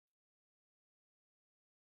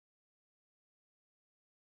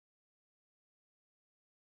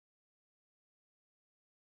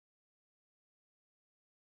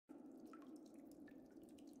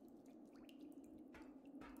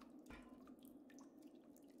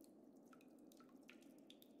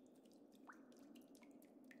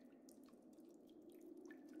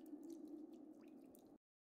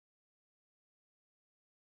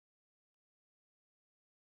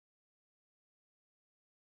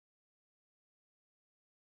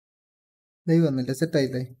Live വന്നില്ല, set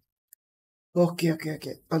ആയില്ലേ? Okay okay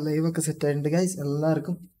okay, അപ്പൊ ലൈവ് ഒക്കെ സെറ്റ് ആയിട്ടുണ്ട് ഗൈസ്.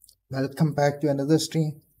 എല്ലാവർക്കും welcome back to another stream.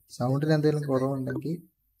 സൗണ്ടിൽ എന്തെങ്കിലും കുറവുണ്ടെങ്കിൽ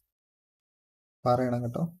പറയണം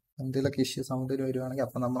കേട്ടോ. എന്തെങ്കിലുമൊക്കെ ഇഷ്യൂ സൗണ്ടിൽ വരുവാണെങ്കിൽ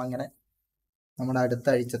അപ്പം നമ്മളങ്ങനെ നമ്മുടെ അടുത്ത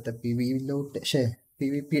ആഴ്ചത്തെ പി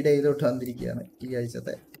വി പി ഡേയിലോട്ട് വന്നിരിക്കുകയാണ് ഈ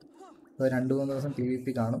ആഴ്ചത്തെ. ഇപ്പോൾ 2-3 ദിവസം PvP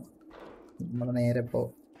കാണും. നമ്മൾ നേരെ ഇപ്പോൾ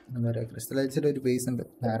എന്താ പറയുക, ക്രിസ്റ്റലൈസിൻ്റെ ഒരു ബേസ് ഉണ്ട്,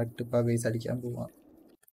 ഡയറക്റ്റ് ഇപ്പോൾ ആ ബേസ് അടിക്കാൻ പോവാം.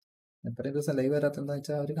 എത്രയും ദിവസം ലൈവ് വരാത്തെന്താ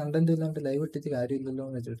വെച്ചാൽ ഒരു കണ്ടന്റ് ഇല്ലാണ്ട് ലൈവ് ഇട്ടിട്ട് കാര്യമില്ലല്ലോ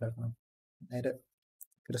എന്ന് വെച്ചിട്ടാണ് നേരെ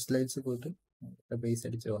ക്രിസ്റ്റലൈസ് പോയിട്ട് ബേസ്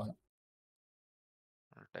അടിച്ച് തുടങ്ങാം.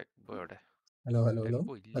 Hello hello hello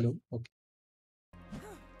hello. Okay,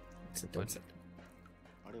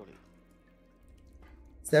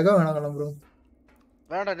 Sega വേണോ കള്ളം ബ്രോ?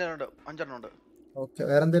 വേണ്ട, 5 ഉണ്ട്. ഓക്കെ,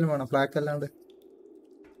 വേറെ എന്തെങ്കിലും വേണോ? ഫ്ലാക്ക് അല്ലാണ്ട്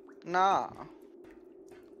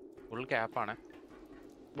ഫുൾ ക്യാപ്പാണ്.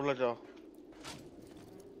 ബുള്ളറ്റോ?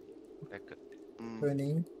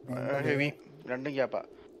 ഹെവി രണ്ടും ക്യാപ്പാ.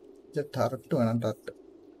 ടർട്ട് വേണം, ടർട്ട്.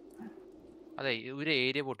 അതെ, ഒരു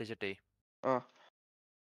ഏരിയ പൊട്ടിച്ചിട്ടേ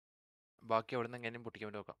ബാക്കി അവിടെ നിന്ന് എങ്ങനെയും പൊട്ടിക്കാൻ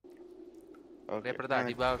വേണ്ടി നോക്കാം. ഇപ്പോഴത്തെ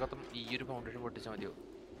അടിഭാഗത്തും ഈ ഒരു ഫൗണ്ടേഷൻ പൊട്ടിച്ചാൽ മതിയോ?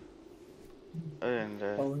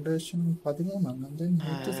 ഫൗണ്ടേഷൻ 13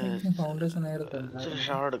 ഫൗണ്ടേഷൻ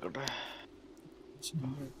എടുക്കട്ടെ.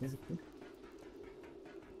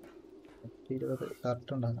 20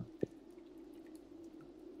 ടർട്ട് ഉണ്ടാക്കാം.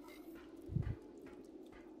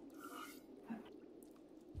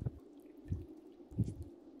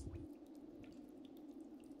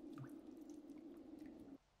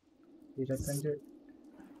 ഇരുപത്തഞ്ച്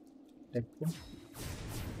ടെക്കും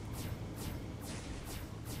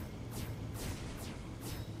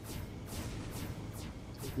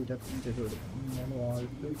 25 കൊടുക്കും. 3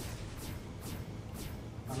 വാൾട്ട്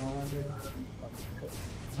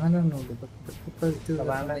 4 ഉണ്ട്.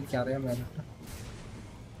 എനിക്കറിയാൻ വേണ്ട.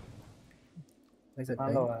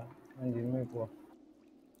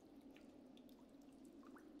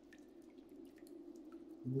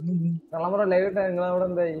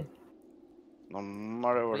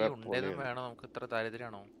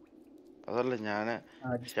 അതല്ല, ഞാന്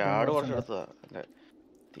ഷാഡ് കുറച്ചെടുത്തതാ,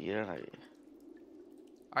 തീരാനായി.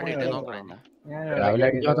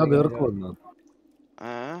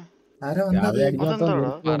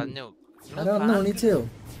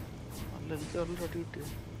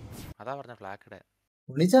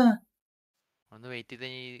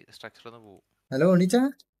 ഹലോ ഉണിച്ച,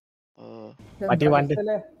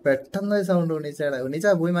 പെട്ടെന്ന് സൗണ്ട് ഉണിച്ചാടാ. ഉണിച്ച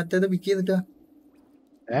പോയി മറ്റേത് പിക്ക് ചെയ്തിട്ടാ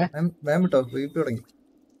വേം വിട്ടോ, വീപ്പി തുടങ്ങി.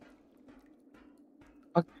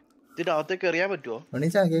 ഇതിനകത്തേക്ക് എറിയാൻ പറ്റുമോ?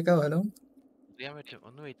 ഉണിച്ച കേക്കാവോ? ഹലോ,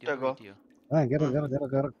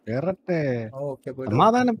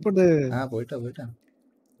 സമാധാനപ്പെട്. പോയിട്ടോ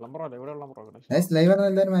ലൈവ്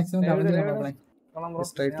എല്ലാവരും മാക്സിമം കമന്റ് ചെയ്യണം.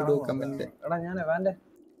 Straight to do comment.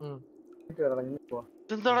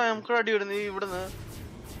 എന്താടാ നമുക്ക് അടി വരുന്നത് ഇവിടുന്ന്?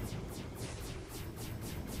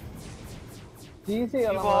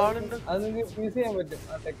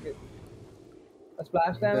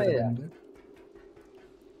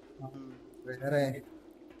 വേറെ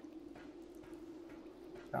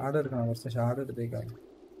ഷാഡ് എടുക്കണം, കുറച്ച് ഷാഡ് എടുത്തേക്കാം.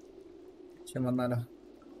 വന്നാലോ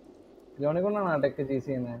ജോണിക്കൊണ്ടാണ് ടെക്ക് ചീസ്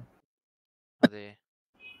ചെയ്യുന്നത്.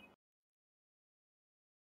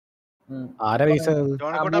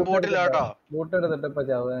 ബൂട്ട് എടുത്തിട്ട് ഇപ്പൊ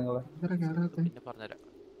ചാവ് ഞങ്ങള്.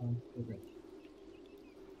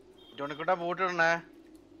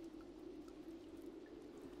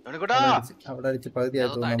 അവിടെ അടിച്ച് പകുതി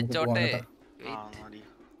ആയിട്ട് നമുക്ക് പോകാം.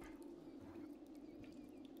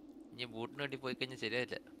 ബൂട്ടിന് വേണ്ടി പോയി കഴിഞ്ഞാൽ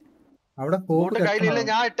ശരിയായില്ല. അവിടെ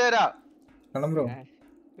ഞാൻ ഇട്ടുതരാം.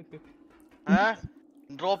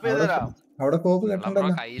 ഡ്രോപ്പ് ചെയ്തുതരാം. അവിടെ കോപ്പ്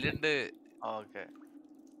കെട്ടണ്ടല്ലോ, കയ്യിലുണ്ട്.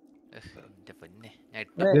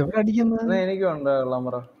 എനിക്കുണ്ട്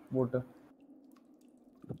ബൂട്ട്.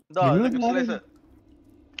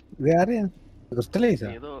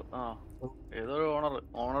 ഏതോ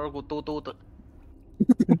ഓണർ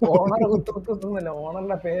കുത്തുന്നില്ല,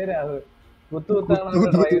 ഓണറിന്റെ പേരാ അത്. കുത്തുകുത്താണ്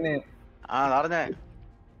ഡ്രൈവിന്. പറഞ്ഞേ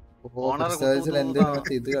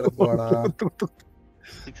ഇത് കിടക്കുവാടാ.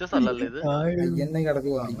 ഇത്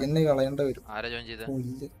കിടക്കുവാ, എന്നെ കളയേണ്ട വരും.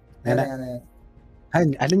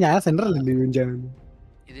 അല്ല, ഞാൻ സെന്ററിലല്ലേ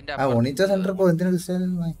ഓണിച്ച സെന്റർ പോ. എന്തിനാ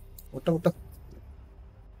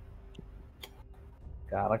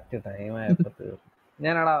കറക്റ്റ് ടൈം ആയപ്പോ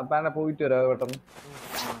ഞാനടാ പാന പോയിട്ട് വരാം പെട്ടെന്ന്.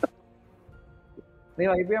 നീ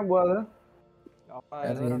വൈപ്പ് ചെയ്യാൻ പോവാത്?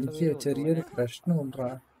 എനിക്ക് ചെറിയൊരു പ്രശ്നം ഉണ്ടാ.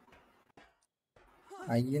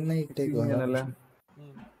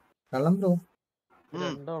 കള്ളം ബ്രോ,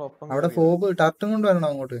 അവിടെ ഫോബ് ടർട്ടും കൊണ്ട് വരണോ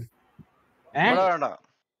അങ്ങോട്ട്?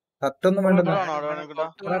 ടർട്ടൊന്നും വേണ്ട.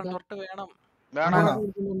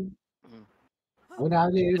 അവൻ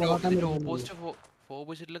രാവിലെ 7 പൊറോട്ട ഇതിന്റെ മേടിച്ചോണ്ട് വന്നു. ഓപ്പോസിറ്റ്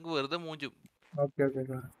ഓപ്പോസിറ്റിലേക്ക് വെറുതെ മൂഞ്ചും. ഓക്കെ ഓക്കെ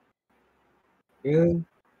ഏത്?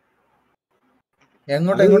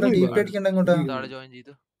 എങ്ങോട്ടാ അത് എങ്ങോട്ടാ ഇനി ടീ വാ. പേടിക്കണ്ട എങ്ങോട്ടാ താഴെ ജോയിൻ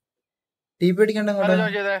ചെയ്തു. ടീ പേടിക്കണ്ട എങ്ങോട്ടാ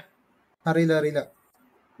ജോയിൻ ചെയ്തേ. അറിയില്ല അറിയില്ല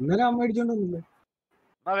ഇന്നലെ അമ്മ മേടിച്ചോണ്ട് വന്നില്ലേ?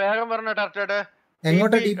 ആ വേഗം പറഞ്ഞ ടാർട്ടായിട്ട്.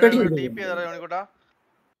 എങ്ങോട്ടാ ടീ ടി പേടിക്കണ്ട പി ചെയ്താ ജോണിക്കൂട്ടാ.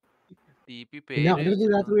 TP പിന്നെ പേര് അവന്റെ അടുത്ത്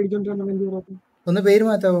രാത്രി മേടിച്ചോണ്ട് വന്ന 5 പൊറോട്ട. ഒന്ന് പേര്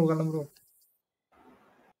മാറ്റാവോ കള്ളം ബ്രോ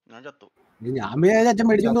ഞാൻ ചത്തു. ഞാൻ വിചാരിച്ച അച്ഛൻ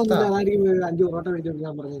മേടിച്ചോണ്ട് ചത്താ? വന്നില്ല. അതായിരിക്കും 5 പൊറോട്ട മേടിച്ചോണ്ട്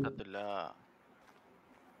ഞാൻ പറഞ്ഞു. ചത്തില്ല.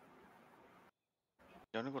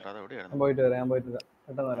 ജോണിക്കൂട്ടാ അത് ഞാൻ എവിടെയായിരുന്നു? പോയിട്ട് വരാം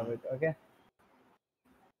പെട്ടെന്ന് വരാം പോയിട്ട്. ഓക്കെ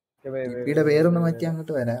ടിപിയുടെ പേരൊന്ന് മാറ്റി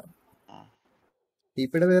അങ്ങോട്ട് വരാം. ആ.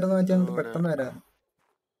 ടിപിയുടെ പേരൊന്ന് മാറ്റി അങ്ങോട്ട് പെട്ടെന്ന് വരാം.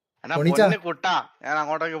 എന്നാ ഒണിച്ചാ? പൊന്ന് കുട്ടാ, ഞാൻ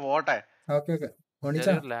അങ്ങോട്ടേക്ക് പോട്ടെ. ഓക്കെ ഓക്കെ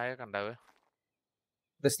ഒണിച്ചാ ചെറിയൊരു ലാഗ് ഒക്കെ ഉണ്ടാവേ.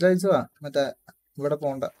 റെസ്റ്റ് അയച്ചു വാ. മറ്റേ ഇവിടെ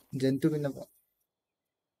പോണ്ട ജെന്റു പിന്നെ പോ.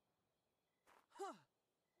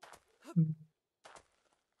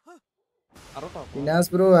 വിനാസ്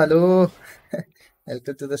bro hello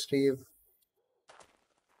welcome to the stream.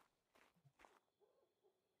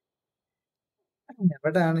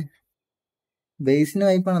 എവിടെയാണ് ബേസിന്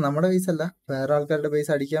വൈപ്പാണ്. നമ്മുടെ ബേസ് അല്ല, വേറെ ആൾക്കാരുടെ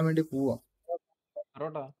ബേസ് അടിക്കാൻ വേണ്ടി പോവാ.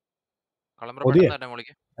 കളംബ്ര ഒടിയെ? പെട്ടെന്ന് തന്നെ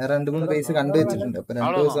വിളിക്കാം. വേറെ 2-3 ബേസ് കണ്ടു വെച്ചിട്ടുണ്ട്. അപ്പൊ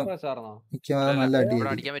 2 ദിവസം മിക്കവാറും നല്ല ഇവിടെ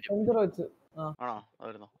അടിയായിരിക്കും. അടിക്കാൻ പറ്റും. സെഞ്ചുറി വെച്ചു. ആണോ?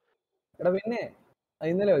 അതായിരുന്നു. എടാ പിന്നെ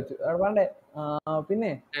ഇന്നലെ വെച്ചു. എടാ വേണ്ടേ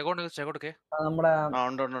പിന്നെ ചെക്കോട്ടെ നമ്മുടെ ആ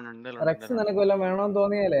ഉണ്ട് ഉണ്ട് ഉണ്ട്. എന്തേലും റെക്സ് നിനക്ക് വല്ലതും വേണോന്ന്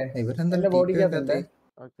തോന്നിയാലേ ഇവരെന്താ എന്റെ TP ബോഡിക്കകത്തുണ്ട്.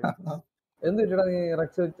 ഇല്ലാത്തെ? എന്ത് കിട്ടടാ നീ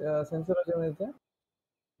റെക്സ് സെഞ്ചുറി വെച്ചെന്ന് വെച്ചാ?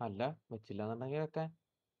 അല്ല വെച്ചില്ലാന്നുണ്ടെങ്കിൽ വെക്കാൻ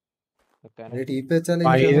TP വെച്ചാലേ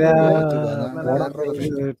പൈര എനിക്ക് അങ്ങോട്ട് പോകാൻ പറ്റുള്ളൂ. അതാണ് വേറെ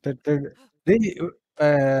പ്രശ്നം.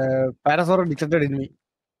 പാരസോറ ഡിക്റ്റഡ് എനിമി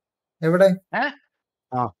എവിടെ?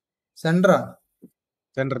 ആ. സെന്ററാ?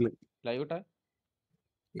 സെന്ററിൽ ലൈവ് ഇട്ടാ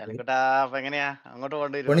ജോണിക്കൂട്ടാ അപ്പൊ എങ്ങനെയാ അങ്ങോട്ട്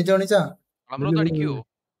പോകേണ്ടി വരും? ഒണിച്ചാ കളംബ്ര അടിക്കുവോ?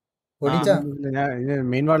 ഒണിച്ചാ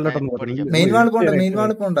മെയിൻ വാളിലോട്ടൊന്നും മെയിൻ വാൾ പോണ്ട, മെയിൻ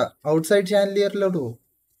വാൾ പോണ്ട. ഔട്ട്സൈഡ് ചാനലിയറിലോട്ട് പോകും.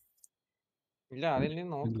 ഇല്ല അതിൽ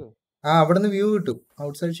നിന്ന് നോക്ക്. ആ അവിടുന്ന് വ്യൂ കിട്ടും.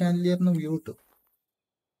 ഔട്ട്സൈഡ് ചാനലിയറിന് വ്യൂ കിട്ടും.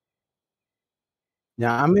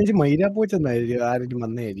 ഞാൻ വിചാരിച്ചു മൈര പോച്ചെന്നായിരിക്കും ആരെങ്കിലും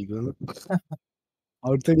വന്നേയിരിക്കും.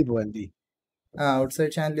 ഔട്ട്സൈഡിൽ പോവാൻ ആ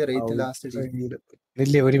ഔട്ട്സൈഡ് ചാനലിയർ ഏറ്റവും ലാസ്റ്റ്.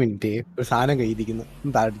 ഇല്ലേ ഒരു മിനിറ്റ്, ഒരു സാധനം കയ്യിരിക്കുന്നു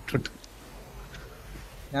താഴോട്ട്.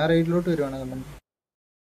 ഞാൻ റൈഡിലോട്ട് വരുവാണ്. കണ്ടു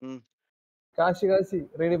കാശി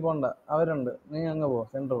റെഡി പോണ്ട, അവരുണ്ട്. നീ അങ്ങ് പോ,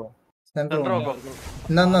 സെന്റർ പോ. സെന്റർ സെന്റർ നോക്കോ?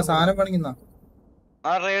 എന്നാ സാധനം പണിക്കുന്ന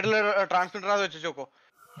ആ റേഡില് ട്രാൻസ്മിറ്റർ വെച്ച് നോക്കോ.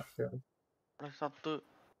 സത്ത്.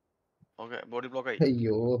 ഓക്കെ ബോഡി ബ്ലോക്ക് ആയി.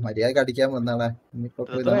 അയ്യോ മര്യാദക്ക് അടിക്കാൻ വന്നാളെ. ഇനിയിപ്പോ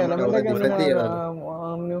പോയി എത്ര നമുക്ക് അവിടെ ഡിഫെൻഡ്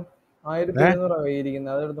ചെയ്യണല്ലോ. 1200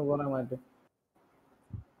 കയ്യിരിക്കുന്നത്, അതെടുത്ത് കുറെ മാറ്റും.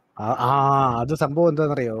 അത് സംഭവം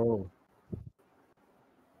എന്താണെന്നറിയോ,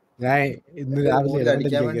 ഞാൻ ഇന്ന് രാവിലെ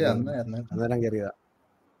അടിക്കാൻ വേണ്ടി വന്നായിരുന്നു. അന്നേരം കയറിയതാ.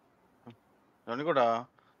 ജോണിക്കൂട്ടാ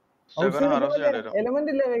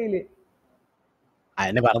എലമെന്റ് ഇല്ല കയ്യില്.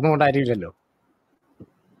 അതിനെ പറഞ്ഞുകൊണ്ടായിരിക്കില്ലല്ലോ.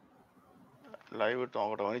 ലൈവ് ഇട്ട്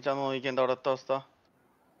നോക്കട്ടെ. ഓണിച്ചാന്ന് നോക്കി എന്താ അവിടുത്തെ അവസ്ഥ?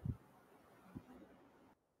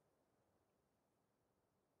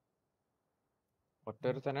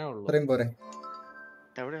 ഇത്രയും പോരെ?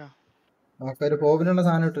 എവിടെയാ? നമുക്കൊരു പോവിനുള്ള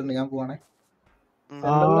സാധനം ഇട്ടിട്ടുണ്ട്. ഞാൻ പോവാണേ.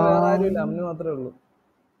 സെന്ററിൽ വേറെ ആരുമില്ല, അമ്മ മാത്രമേ ഉള്ളൂ.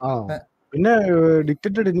 പിന്നെ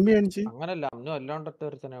ഡിക്റ്റഡ് എനിമി കാണിച്ച് അങ്ങനല്ല, അന്നും അല്ലാണ്ടത്തെ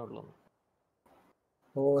ഒരുത്തനേ ഉള്ളൂ.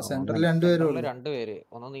 ഓ സെന്ററിൽ 2 പേരും ഉള്ളൂ. 2 പേര്,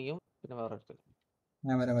 ഒന്ന് നീയും പിന്നെ വേറെ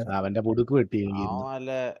ഞാൻ വരാം. അവന്റെ പുടുക്ക് വെട്ടി.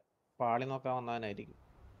 നല്ല പാളി നോക്കാൻ വന്നവനായിരിക്കും.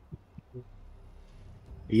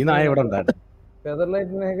 ഈ നായ ഇവിടെ ഉണ്ടായിരുന്നു.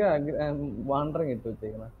 ഫെദർലൈറ്റിനെയൊക്കെ വാണ്ടറിങ് ഇട്ട്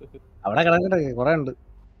വെച്ചേക്കണ. അവിടെ കിടക്കട്ടെ, കൊറേ ഉണ്ട്.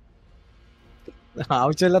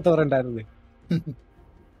 ആവശ്യമില്ലാത്ത കുറെ ഉണ്ടായിരുന്നു.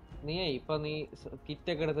 നീ കിറ്റ്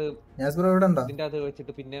ഒക്കെ എടുത്ത് ഇതിന്റെ അകത്ത്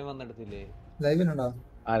വെച്ചിട്ട് പിന്നെ വന്നെടുത്തില്ലേ? ലൈവിലുണ്ടോ?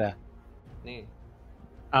 ആരാ? നീ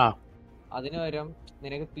ആ അതിന് പകരം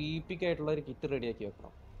നിനക്ക് പീപ്പിക്ക് ആയിട്ടുള്ള ഒരു കിറ്റ് റെഡിയാക്കി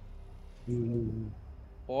വെക്കണം.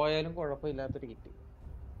 പോയാലും കുഴപ്പമില്ലാത്തൊരു കിറ്റ്.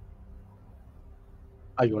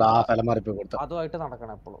 അതുമായിട്ട്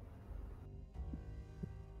നടക്കണം എപ്പോഴും.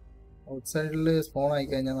 ഔട്ട്സൈഡില് സ്പോൺ ആയി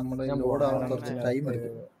കഴിഞ്ഞാൽ നമ്മള് ലോഡ് ആവാൻ കുറച്ച് ടൈം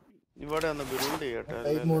എടുക്കും. ഇവിടെ ഒന്ന് ബിൽഡ് ചെയ്യട്ടെ.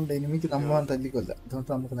 ടൈം കൊണ്ട് എനിമിക്ക് നമ്മ തല്ലിക്കൊല്ല. അതുകൊണ്ട്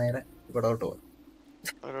നമുക്ക് നേരെ ഇവിടോട്ട് പോകാം.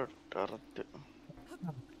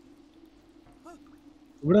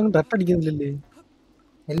 ഇവിടെ ഒന്നും തട്ടടിക്കുന്നില്ലല്ലേ?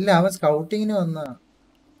 ഇല്ല, അവൻ സ്കൗട്ടിങ്ങിന് വന്നാ.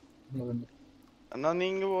 എന്നാ നീ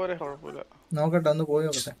ഇങ്ങ് പോരെ, കുഴപ്പമില്ല. നോക്കട്ടെ, ഒന്ന് പോയി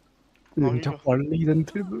നോക്കട്ടെ.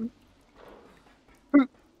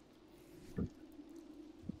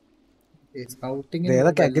 സ്കൗട്ടിങ്ങിന്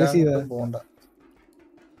പോണ്ട.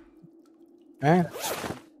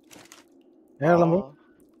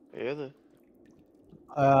 ഏത്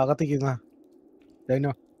അകത്തേക്ക്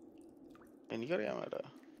എനിക്കറിയാൻ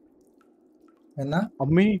എന്നാ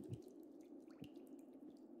അമ്മീ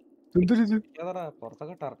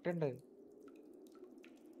പുറത്തൊക്കെ ടർട്ട് ഉണ്ട്.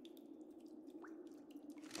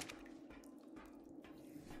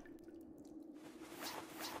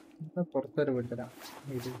 പുറത്തൊരു വീട്ടിലാ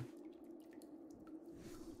ഇത്.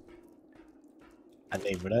 അല്ല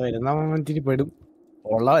ഇവിടെ വരുന്ന മനുഷ്യര് പെടും.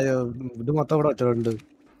 ഉള്ള ഇത് മൊത്തം ഇവിടെ വെച്ചിട്ടുണ്ട്.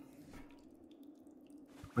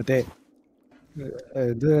 മറ്റേ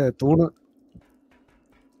ഇത് തൂണ്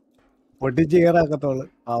പൊട്ടിച്ച് കയറാക്കത്തോള്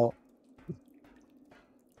ആവോ.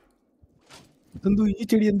 എന്തോ ഈ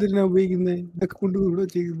ചെടി എന്തിനാ ഉപയോഗിക്കുന്നത്? ഇതൊക്കെ കൊണ്ട് ഇവിടെ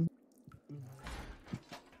ചെയ്യുന്നു.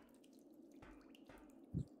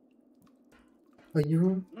 അയ്യോ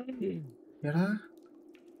എടാ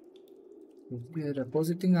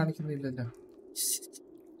ഡെപ്പോസിറ്റും കാണിക്കുന്നില്ലല്ലോ.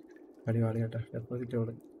 അടിവാളി കേട്ടാ ഡെപ്പോസിറ്റ്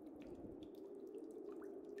ഓട്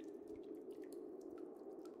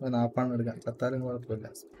നാപ്പാണ് എടുക്കാം. ചത്താലും കുഴപ്പമില്ല,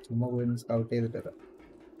 ചുമ്മാ പോയി സ്കൗട്ട് ചെയ്തിട്ട് വരാം.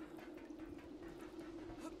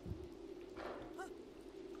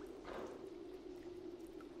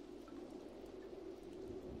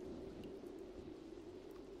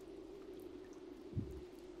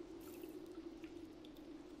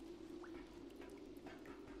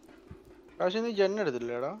 പക്ഷെ നീ ജെന്ന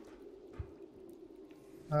എടുത്തില്ലേടാ?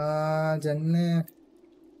 ജന്ന്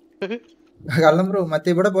കള്ളം ബ്രോ മറ്റേ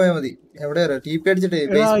ഇവിടെ പോയാ മതി. എവിടെ ടി പി അടിച്ചിട്ടേ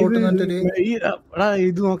ബേസ് പോട്ട് എന്നിട്ടൊരു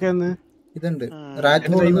ഇത് നോക്കിയാന്ന് ഇതുണ്ട്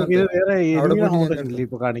റാറ്റ് ഹോൾ അവിടെ പോയിട്ട്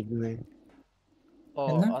ഇപ്പൊ കാണിക്കുന്നത്.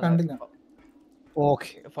 കണ്ടില്ല. ഓക്കെ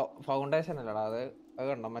ഫൗണ്ടേഷൻ അല്ലടാ അത്. അത്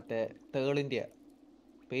കണ്ടോ മറ്റേ തേളിന്റെ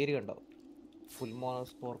പേര് കണ്ടോ?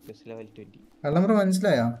 ഫുൾമോണോസ്പോർക്കസ് ലെവൽ 20. കള്ളം ബ്രോ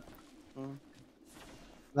മനസ്സിലായോ?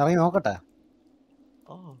 ഇറങ്ങി നോക്കട്ടെ.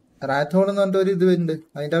 റാറ്റ് ഹോൾ എന്ന് പറഞ്ഞിട്ട് ഒരു ഇത് വരുന്നുണ്ട്.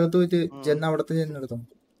 അതിന്റെ അകത്ത് പോയിട്ട് ജെന്ന അവിടത്തെ ജെന്ന എടുത്തോ.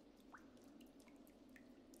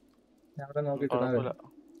 ഞാൻ അവിടെ നോക്കിട്ട്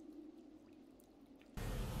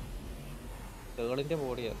തേളിന്റെ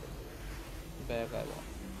ബോഡിയാണ്.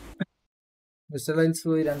 മിസ്റ്റലൈൽസ്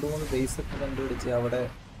പോയി 2-3 ബേസ് ഒക്കെ കണ്ടുപിടിച്ച് അവിടെ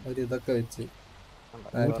ഒരു ഇതൊക്കെ വെച്ച്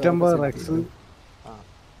 150 റെക്സ്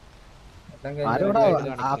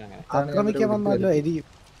ആക്രമിക്കാൻ വന്നല്ലോ ആയിരിക്കും.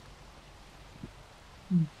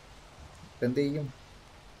 എന്ത് ചെയ്യും?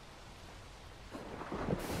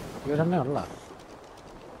 ഇവരെന്നെ ഉള്ള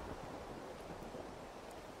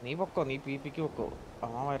നീ പൊക്കോ, നീ പിക്ക് പൊക്കോ.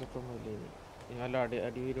 വരത്തൊന്നുമില്ലേ നീ. നീ വല്ല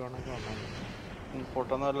അടി വരുവാണെങ്കിൽ വന്നാൽ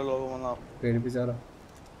പൊട്ടുന്നല്ല ലോകം വന്നാ പേടിപ്പിച്ചാലോ.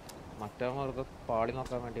 മറ്റേ വെറുതെ പാടി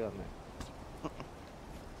നോക്കാൻ വേണ്ടി വന്നേ.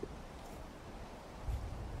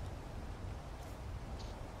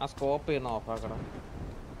 ആ സ്കോപ്പ് ചെയ്യുന്ന ഓഫാക്കണം.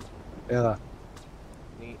 ഏതാ?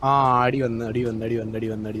 അടി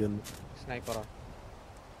വന്ന് സ്നൈപ്പറാ.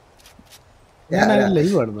 ഞാൻ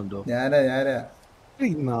ലൈവ് കാണുന്നുണ്ടോ? ഞാനാ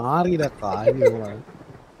നാറിയില്ല കാര്യങ്ങളാണ്.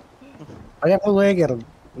 അപ്പൊ പോയ കയറും.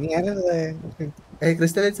 നീ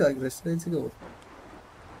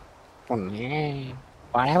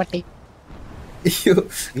പഴവട്ടി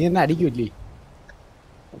നീ എന്നെ അടിക്കൂല്ലേ?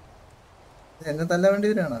 എന്നെ തല്ല വേണ്ടി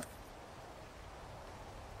വരാണോ?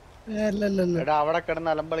 അവിടെ കിടന്ന്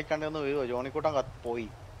അലമ്പളിക്കാണ്ട് ഒന്ന് വീഴോ? ജോണിക്കൂട്ടം പോയി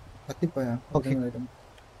കത്തിപ്പോയാ?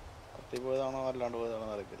 കത്തിപ്പോയതാണോ അല്ലാണ്ട് പോയതാണോ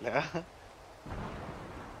നടക്കില്ല.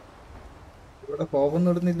 ഇവിടെ കോപം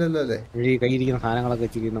തൊടുന്നില്ലല്ലോ അല്ലേ? കയ്യിരിക്കുന്ന സാധനങ്ങളൊക്കെ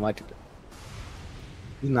വെച്ചിരിക്കുന്ന മാറ്റിട്ട്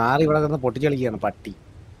ഈ നാറി ഇവിടെ കിടന്ന് പൊട്ടിച്ചളിക്കുകയാണ് പട്ടി.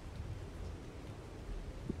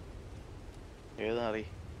 ഏത് നാറി?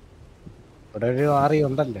 ഇവിടെ ഒരു നാറി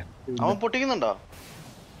ഉണ്ടല്ലോ. അവൻ പൊട്ടിക്കുന്നുണ്ടോ?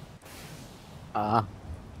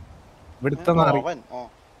 ഇവിടുത്തെ നാറി.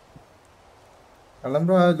 കള്ളം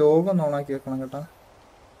ബ്രോ ആ ലോഗോ ഒന്ന് ഓണാക്കി വെക്കണം കേട്ടാ.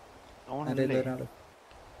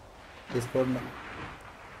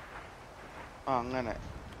 അങ്ങനെ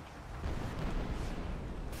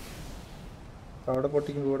അവിടെ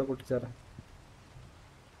പൊട്ടിക്കുമ്പോ ഇവിടെ പൊട്ടിച്ചാറ.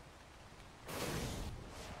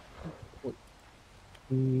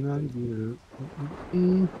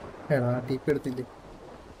 എടുത്തില്ലേ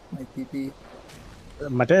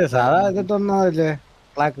മറ്റേ സാധാ ഇതൊന്നല്ലേ?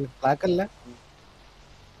 ബ്ലാക്ക് അല്ല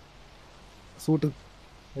സൂട്ട്.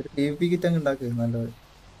 ഒരു PvP കിറ്റ് അങ്ങ് ഉണ്ടാക്കുക നല്ലത്.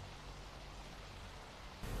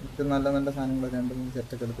 നല്ല നല്ല സാധനങ്ങൾ 2-3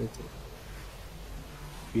 സെറ്റൊക്കെ എടുത്ത് വെച്ച്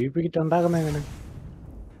PvP കിറ്റ് ഉണ്ടാക്കുന്ന എങ്ങനെ?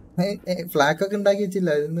 ഫ്ലാക്ക് ഒക്കെ ഉണ്ടാക്കി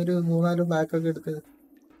വെച്ചില്ല. ഇന്നൊരു 3-4 ഫ്ലാക്ക് ഒക്കെ എടുത്ത്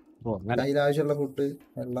അതിലാവശ്യമുള്ള ഫുഡ്,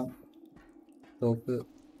 വെള്ളം, സോപ്പ്,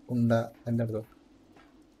 ഉണ്ട എല്ലാം എടുത്തോ.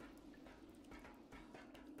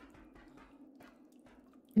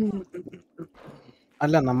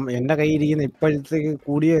 അല്ല എന്റെ കയ്യിൽ ഇരിക്കുന്ന ഇപ്പോഴത്തേക്ക്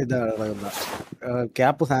കൂടിയ ഇതാണ് കിടക്കുന്ന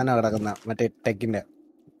ക്യാപ്പ് സാധനം കിടക്കുന്ന മറ്റേ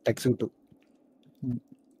ടെക് സൂട്ട്.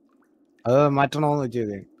 അത് മാറ്റണോന്ന്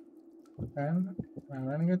വെച്ചത്.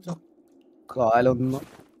 കാലൊന്ന്,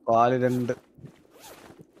 കാല് 2,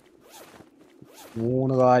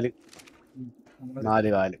 3 കാല്, 4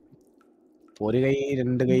 കാല്, 1 കൈ,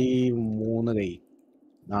 2 കൈ, 3 കൈ,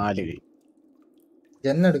 4 കൈ.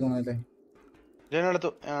 ജെന്നെടുക്കണല്ലേ?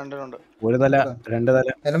 ഒരു തല, 2 തല,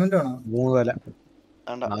 എലമെന്റ് വേണോ? 3 തല,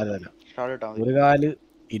 4 തല, 1 കാല്,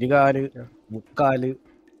 2 കാല്, 3 കാല്,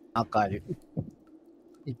 ആ കാല്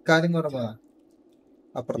ഇക്കാലും കുറവാ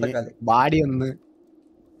അപ്പുറത്തെ ഏ, കാല്. ബാഡി 1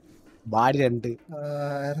 ബാഡി 2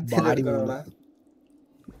 ബാഡി 3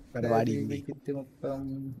 ഒരു ബാഡി ഇല്ലേ കിറ്റ് മൊത്തം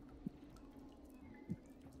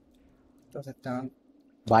സെറ്റാണ്.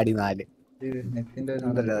 ബാഡി 4 നെറ്റിന്റെ ഒരു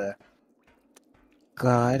ഉണ്ടല്ലോ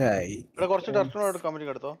കാലായി ഇവിടെ കുറച്ച് ടെർഫിനോട് കമ്പനി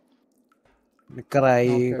എടുത്തോ.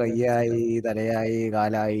 നിക്കറായി ഓക്കെ, ഓക്കെ. കയ്യായി തലയായി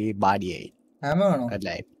കാലായി ബാഡിയായി ഹാമ വേണോ?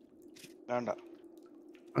 എല്ലായി വേണ്ട.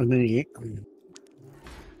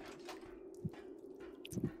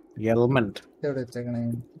 എൽമെന്റ് എവിടെ വെച്ചേക്കണേ?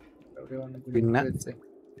 പിന്നെ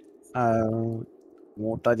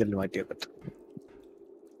മൂട്ടാ ജെല്ല് മാറ്റി വെക്കട്ടെ.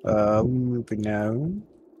 പിന്നെ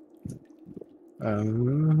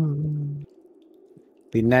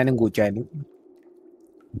തിന്നാനും കൂച്ചാനും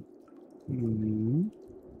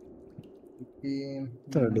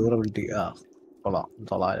ഡ്യൂറബിലിറ്റി കൊള്ളാം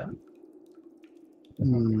 900.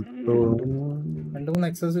 2-3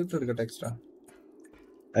 എക്സസൈസ് എടുക്കട്ടെ എക്സ്ട്രാ.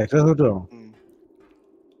 എക്സ്ട്രാ സീറ്റ് വേണോ?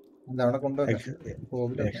 അവിടെ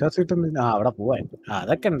എക്സ്ട്രാ സീറ്റ് അവിടെ പോവാൻ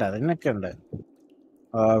അതൊക്കെ ഉണ്ട് അതിനൊക്കെ ഉണ്ട്.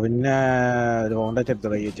 പിന്നെ ഒരു കോണ്ടാക്ട് എടുത്ത്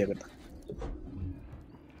കൈ വെച്ചേക്കട്ടെ.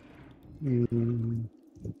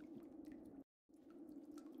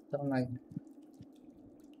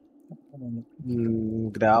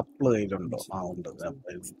 ഗ്രാപ്പിള് കയ്യിലുണ്ടോ? ഉണ്ട്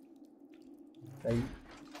ഗ്രാപ്പിൾ.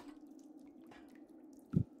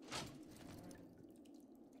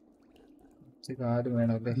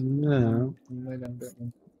 വേണമല്ലേ?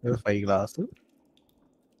 ഒരു 5 glass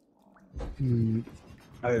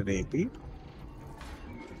റേപ്പി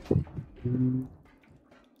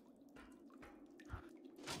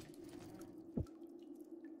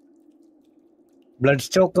blood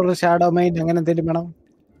Stoker shadow mind അങ്ങനെ എന്തെങ്കിലും വേണം.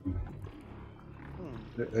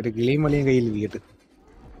 ഒരു കിളിയും മളിയും കയ്യിൽ ഇരിക്കട്ട്.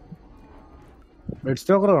 ബ്ലഡ്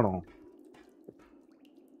സ്റ്റോക്കർ വേണോ?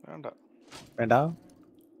 വേണ്ട. വേണ്ട.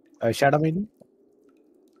 ഷാഡോ മൈൻഡ്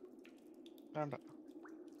വേണ്ട.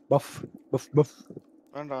 ബഫ് ബഫ് ബഫ്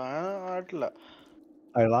വേണ്ട. ആയിട്ടില്ല.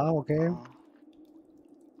 ഓക്കെ.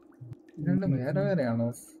 വേറെ വേറെയാണോ?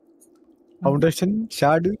 ഫൗണ്ടേഷൻ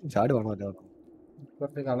ഷാഡ് വേണോ?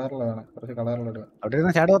 കുറച്ച് കളറുള്ള വേണം. കുറച്ച് കളറുള്ള അവിടെ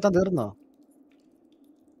ഇരുന്ന ഷാഡോ മൊത്തം തീർന്നോ?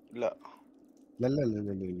 ഇല്ല.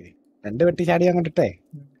 ഇല്ലല്ലേ 2 വെട്ടി ഷാഡി അങ്ങോട്ടിട്ടേ.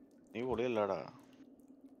 നീ പൊടിയല്ലടാ.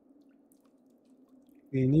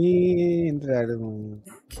 ഇനി എന്തായിരുന്നു?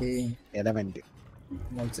 എലമെന്റ്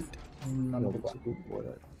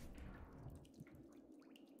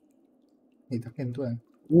ഇതൊക്കെ എന്തുവാ?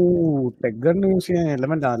 ടെഗണ് യൂസ് ചെയ്യാൻ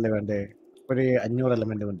എലമെന്റ് ആണല്ലേ വേണ്ടേ? ഒരു 500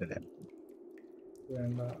 എലമെന്റ് കൊണ്ടല്ലേ?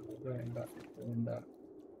 വേണ്ട.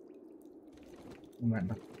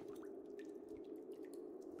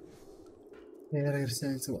 വേറെ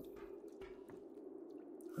എക്സസൈസ്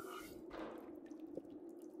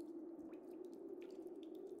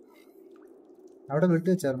അവിടെ വിട്ടു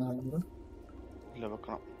വെച്ചായിരുന്നു. ഇല്ല,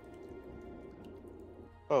 വെക്കണം.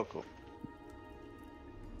 വെക്കും.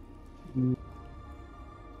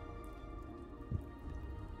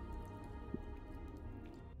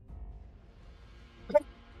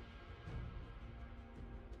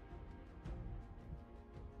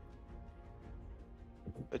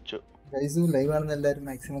 വെച്ചു. ലൈവ് ആണെന്ന് എല്ലാവരും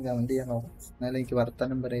മാക്സിമം കമന്റ് ചെയ്യാൻ നോക്കും. എന്നാലും എനിക്ക്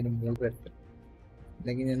വർത്താനം പറയാനും മുകളിൽ വരട്ടെ.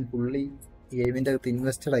 അല്ലെങ്കിൽ ഞാൻ ഫുള്ളി ഗെയിമിന്റെ അകത്ത്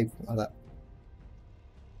ഇൻവെസ്റ്റഡ് ആയിപ്പോ. അതാ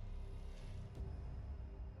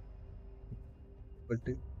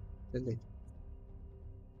അല്ലേ?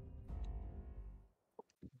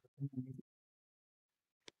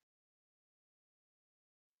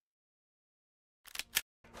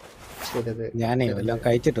 ഞാനേ എല്ലാം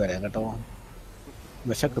കഴിച്ചിട്ട് വരാം കേട്ടോ.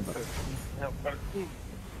 വിശക്കുന്നു.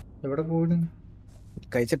 എവിടെ പോയി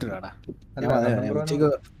കഴിച്ചിട്ട് വരാടാ. ഉച്ചക്ക്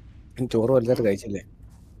ചോറ് വലുതായിട്ട് കഴിച്ചില്ലേ?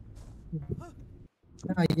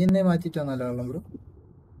 അയ്യന്നെ മാറ്റിട്ട് വന്നല്ലോ വെള്ളം ബ്രോ.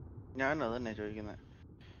 ഞാൻ അതന്നെ ചോദിക്കുന്നത്.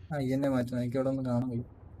 അയ്യന്നെ മാറ്റണം. എനിക്ക് അവിടെ ഒന്ന് കാണാൻ കഴിയും.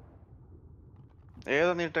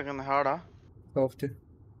 ഏതാ നീട്ടേക്കുന്നത്? ഹാർഡാ സോഫ്റ്റ്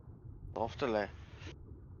അല്ലേ?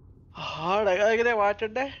 ഹാർഡ് എങ്ങനെ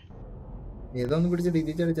മാറ്റണ്ടേ? ഏതോന്ന് പിടിച്ച്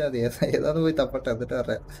ഡിലീറ്റ് അടിച്ചാൽ മതി. ഏതാന്ന് പോയി തപ്പട്ടെ എന്നിട്ട്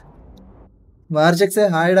പറയാം. മാർജക്സേ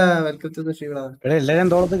ഹായ്ഡാ, വെൽക്കം ടു ദ ഷീടാ. എല്ലാരും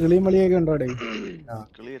തോളത്ത് കിളിയും മളിയൊക്കെ ഉണ്ടോ?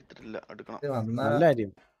 കിളി എടുത്തിട്ടില്ല, എടുക്കണം. നല്ല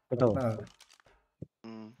കാര്യം കേട്ടോ.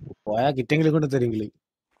 പോയാ കിറ്റെങ്കിലും കൊണ്ട് തരും കിളി.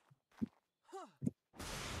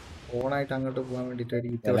 ഓണായിട്ട് അങ്ങോട്ട് പോകാൻ വേണ്ടിട്ട്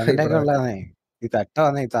എലമെന്റൊക്കെ ഉള്ളതാണേ. ഈ തട്ട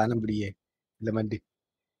വന്നേ ഈ സാധനം പിടിയേ എലമെന്റ്.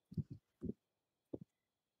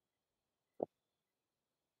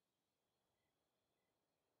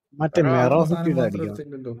 മറ്റേ മെറോസിറ്റിയുടെ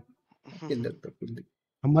അടിക്കണം.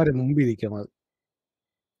 അമ്മാര് മുമ്പിൽ ഇരിക്കണം.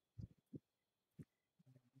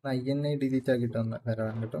 അയ്യന്നെ ഡിലീറ്റ് ആക്കിട്ട്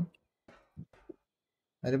വരാൻ കേട്ടോ.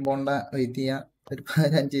 ആരും പോണ്ട, വെയിറ്റ് ചെയ്യാം. ഒരു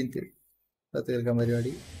 15 മിനിറ്റ് തീർക്കാൻ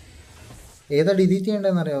പരിപാടി. ഏതാ ഡിലീറ്റ്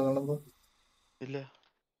ചെയ്യണ്ടെന്ന് അറിയാമോ നമ്മളപ്പോ? ഇല്ല.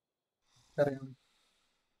 അറിയാം.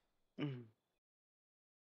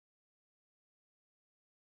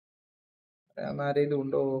 ആരെങ്കിലും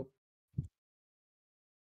ഉണ്ടോ?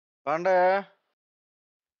 വേണ്ടേ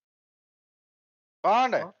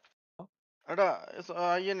വേണ്ടേ ഓ, ഓ, എടാ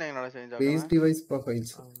അയ്യന്നെ എങ്ങനെയാ ചേഞ്ച് ബേസ് ആക്കുന്നത്? Device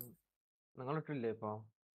profiles. നിങ്ങൾ ഇട്ടില്ലേ ഇപ്പൊ?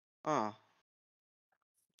 ആ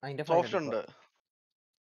അതിന്റെ ഫയൽ സോഫ്റ്റ് ഉണ്ട്.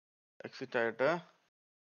 എക്സിറ്റ് ആയിട്ട്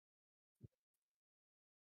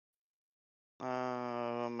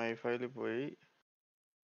മൈ ഫയലിൽ പോയി.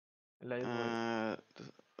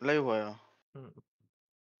 ലൈവ് പോയോ?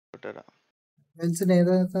 വിട്ടുതരാം. പ്രൊഫൈൽസിന്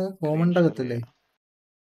ഏതാ? കോമണിന്റെ Screen share അകത്തല്ലേ? ചെയ്യാം.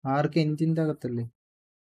 ആർക്ക് എൻജിന്റെ അകത്തല്ലേ?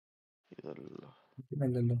 ഇതല്ലോ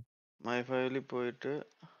ഇതിനല്ലല്ലോ. മൈ ഫയലിൽ പോയിട്ട്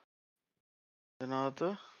ഇതിനകത്ത്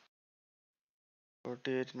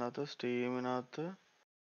 48-നകത്ത് സ്റ്റീമിനകത്ത്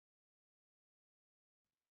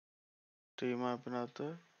സ്റ്റീം ആപ്പിനകത്ത്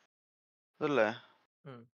ഇതല്ലേ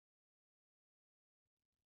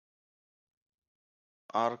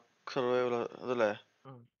ആർക്ക് സർവൈവൽ ഇതല്ലേ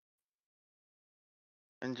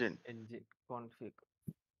engine config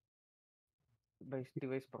base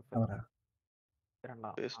device profile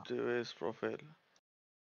രണ്ടാം ബേസ് ഡിവൈസ് പ്രൊഫൈൽ.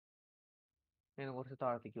 ഇതിനെ കുറച്ച്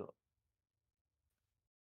താഴ്ത്തിക്കോ.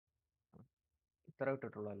 ഇത്ര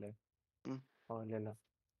ഇട്ടിട്ടുള്ളൂ അല്ലേ? ഓ ഇല്ലല്ലോ.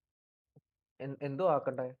 എന്തോ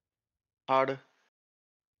ആക്കണ്ടേ? ഹാർഡ്.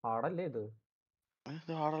 ഹാർഡല്ലേ ഇത്?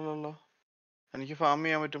 ഇത് ഹാർഡല്ലല്ലോ. എനിക്ക് ഫാം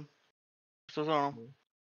ചെയ്യാൻ പറ്റും. വിശ്വാസമാണോ?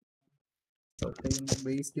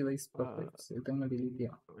 ബേസ് ഡിവൈസ് പ്രൊഫൈൽസ് ഇതങ്ങ് ഡിലീറ്റ്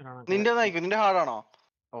ചെയ്യാം. നിന്റെ നയിക്കും. നിന്റെ ഹാർഡാണോ?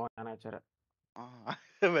 ഓ ഞാൻ അയച്ചുതരാം.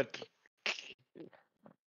 ബെറ്റർ.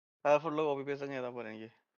 അത് ഫുള്ള് കോപ്പി പേസ്റ്റ് ചെയ്താൽ പോലെ എനിക്ക്.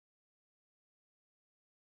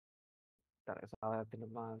 സാധനത്തിന്റെ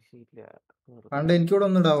ആവശ്യമില്ല. ഹാർഡ് എനിക്കൂടെ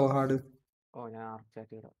ഒന്ന് ഇടാവോ ഹാർഡ്? ഓ ഞാൻ ആർക്ക്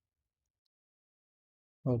ചാറ്റ് ഇടാം.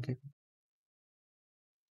 ഓക്കെ.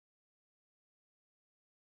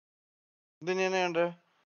 ഇത് ഞാൻ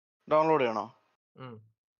ഡൗൺലോഡ് ചെയ്യണോ?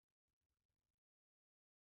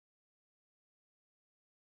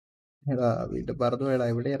 എടാ വീട്ടിൽ പറഞ്ഞു വേടാ.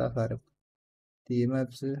 എവിടെയാ സാരം? തീം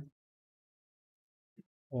ആപ്സ്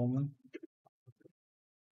കോമൺ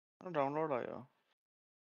ഡൗൺലോഡ് ആയോ?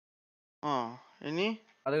 ആ ഇനി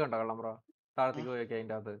അത് കണ്ടോ കള്ളം ബ്രോ? താഴത്തേക്ക് പോയൊക്കെ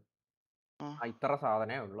അതിൻ്റെ അത് ഇത്ര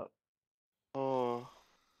സാധനമേ ഉള്ളു. ഓ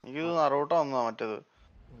എനിക്കിത് അറോട്ട വന്നതാ മറ്റേത്.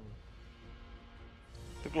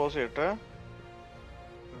 ഇത് ക്ലോസ് ചെയ്തിട്ട്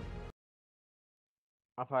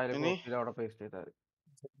ആ ഫയൽ അവിടെ പേസ്റ്റ് ചെയ്താൽ മതി.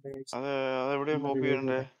 അതെവിടെയാ കോപ്പി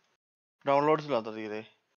ചെയ്യണ്ടേ? ഡൗൺലോഡ്സിലാത്ത തീരെ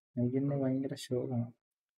എനിക്കെന്നെ ഭയങ്കര ഷോക്കാണ്.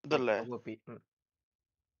 ഇതല്ലേ കോപ്പി.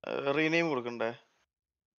 റീനെയിം കൊടുക്കണ്ടേ?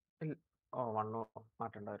 ഓ വണ്ണോ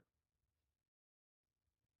മാറ്റണ്ടായിരുന്നു.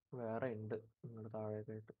 വേറെ ഉണ്ട് നിങ്ങളുടെ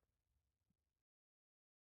താഴേക്ക് ആയിട്ട്.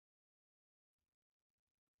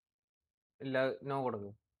 ഇല്ല നോ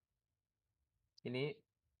കൊടുക്കും. ഇനി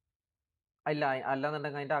അല്ല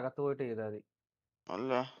അല്ലാന്നുണ്ടെങ്കിൽ അതിന്റെ അകത്ത് പോയിട്ട് ചെയ്താൽ മതി.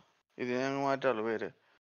 അല്ല ഇത് ഞങ്ങൾ മാറ്റാമല്ലോ പേര്.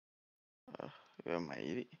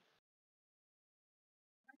 മൈരി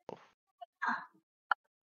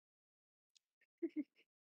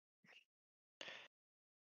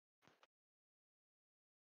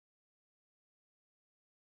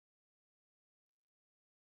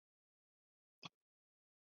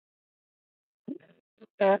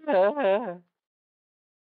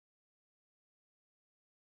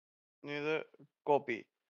ഇത് കോപ്പി.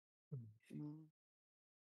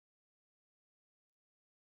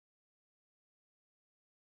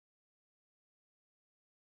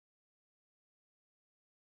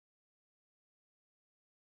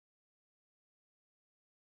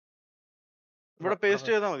 ഇവിടെ പേസ്റ്റ്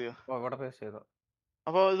ചെയ്താൽ മതിയോ? ഇവിടെ പേസ്റ്റ് ചെയ്തോ.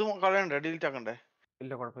 അപ്പോൾ ഇത് കളയണ്ടേ? ഡിലീറ്റ് ആക്കണ്ടേ?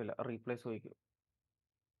 ഇല്ല കുഴപ്പമില്ല. റീപ്ലേസ് ചോദിക്കും.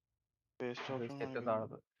 പേസ്റ്റ്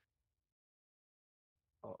താഴത്ത്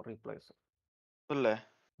റീപ്ലേസ് അല്ലേ?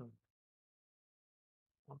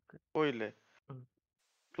 ഓക്കെ പോയില്ലേ?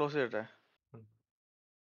 ക്ലോസ് ചെയ്യട്ടെ.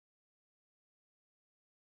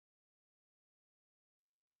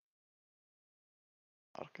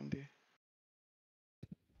 ആർക്കെന്ത്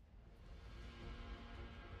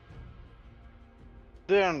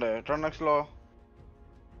ഇത് ചെയ്യണ്ടേ? ടർണെക്സ്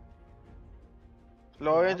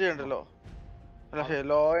ലോ ഏഞ്ച് ചെയ്യണ്ടല്ലോ. അല്ല ശരി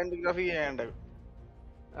ലോ ഏഞ്ച് ഗ്രാഫിക് ചെയ്യണ്ടേ?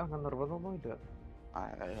 അങ്ങനെ നിർബന്ധമൊന്നുമില്ല.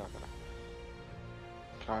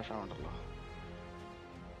 ക്രാഷ് ആവണ്ടല്ലോ.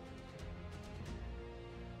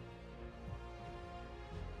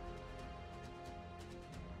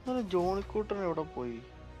 ജോണിക്കൂട്ടൻ എവിടെ പോയി?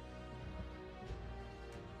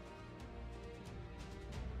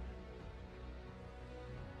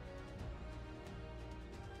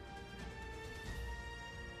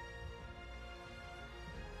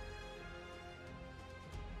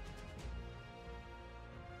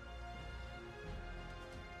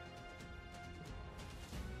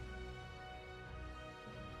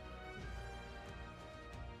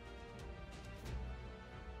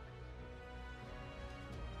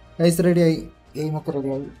 ഗൈസ് റെഡിയായി, ഗെയിമൊക്കെ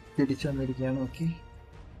റെഡിയായി, തിരിച്ചു വന്നിരിക്കുകയാണ്. ഓക്കെ,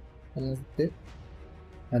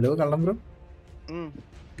 ഹലോ കള്ളം ബ്രോ.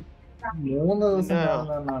 3 ദിവസം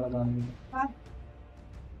കാണുന്ന നാളെ കാണുന്നില്ല.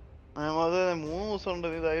 അതെ 3 ദിവസം ഉണ്ട്.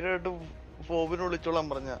 നീ ധൈര്യമായിട്ട് ഫോബിനെ വിളിച്ചോളാൻ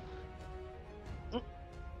പറഞ്ഞ.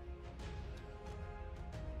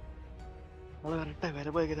 വരട്ടെ,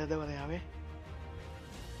 വരപ്പോ പറയാവേ.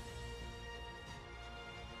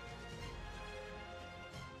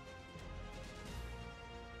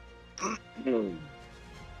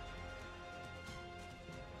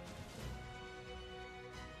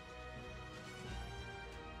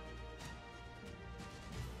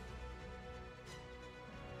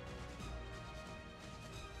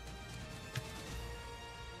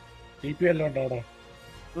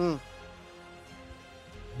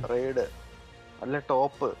 റെയ്ഡ് അല്ല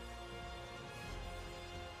ടോപ്പ്.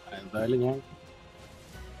 എന്തായാലും ഞാൻ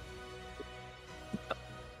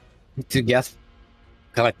ഗ്യാസ്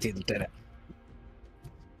കളക്ട് ചെയ്തിട്ട് തരാം.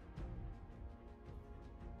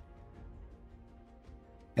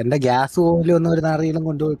 എന്റെ ഗ്യാസ് പോലും ഒന്നും ഒരു നാറിയിലും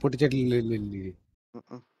കൊണ്ടുപോയി പൊട്ടിച്ചിട്ടില്ല.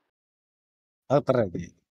 അതത്ര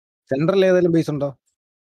സെൻട്രൽ ഏതെങ്കിലും ബേസ് ഉണ്ടോ?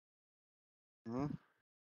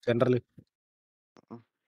 Central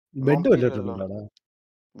bed വല്ലോടാ?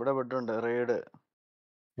 ഇവിടെ ബെഡുണ്ട്. റെയ്ഡ്.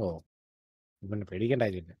 ഓ പിന്നെ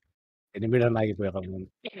പേടിക്കണ്ടായില്ല. എനിമീഡ് ഉണ്ടാക്കി പോയി ഇറങ്ങുന്നു.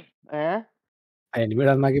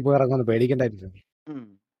 എനിമീഡ് ഉണ്ടാക്കി പോയി ഇറങ്ങുന്നു, പേടിക്കണ്ടായില്ല.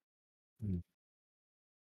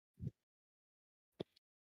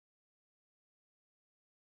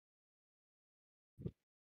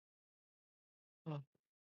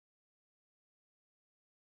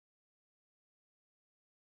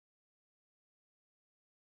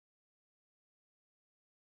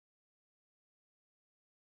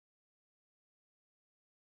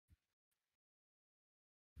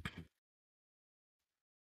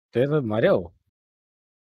 മരോ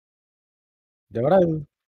എവിടാ?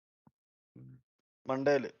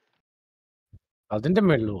 മണ്ടേല്. അതിന്റെ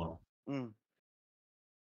മേളിൽ പോകണം.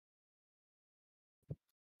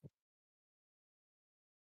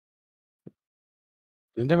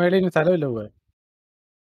 ഇതിന്റെ മേളിൽ ഇനി സ്ഥലമില്ല പോകാൻ.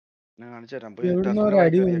 ഞാൻ കാണിച്ചു തരാം. എവിടുന്ന ഒരു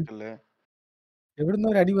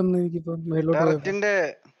അടി വന്ന് എനിക്കിപ്പോ മേളിലോട്ട് ടെററ്റിന്റെ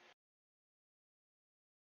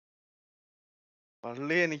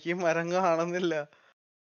പള്ളി. എനിക്ക് മരം കാണുന്നില്ല.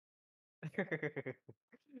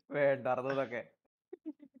 വേണ്ടതൊക്കെ.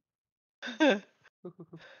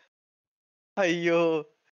 അയ്യോ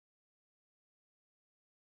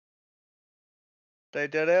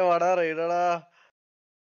ടൈറ്റേ വാടാ, റെയ്ഡടാ.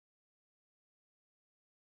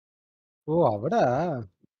 ഓ അവിടെ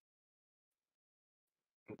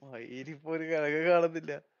ഇനിയിപ്പോ ഒരു കിഴക്ക്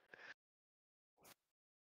കാണുന്നില്ല.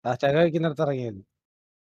 ആ ചക വയ്ക്കുന്നിടത്ത് ഇറങ്ങിയത്.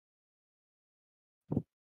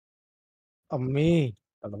 അമ്മേ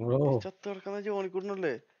ചത്ത് കിടക്കുന്ന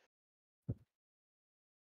ജോണിക്കുട്ടനല്ലേ?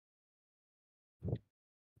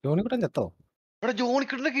 ജോണിക്കുട്ടൻ ചത്തോ? ഇവിടെ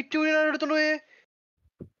ജോണിക്കുട്ടന്റെ കിറ്റ് വീണാൻ എടുത്തോണ്ട് പോയേ.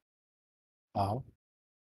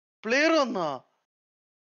 പ്ലെയർ വന്നാ?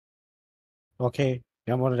 ഓക്കെ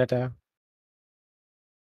ഞാൻ പോണേറ്റാ.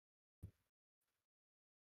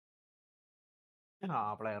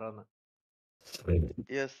 പ്ലെയർ വന്ന്.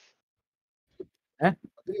 യെസ്.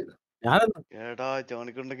 എടാ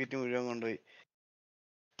ജോണിക്കുട്ടന്റെ കിറ്റ് മുഴുവൻ കൊണ്ടുപോയി.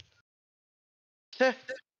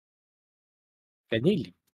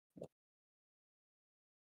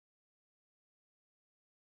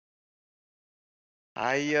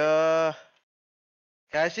 അയ്യോ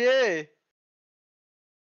കാശേ.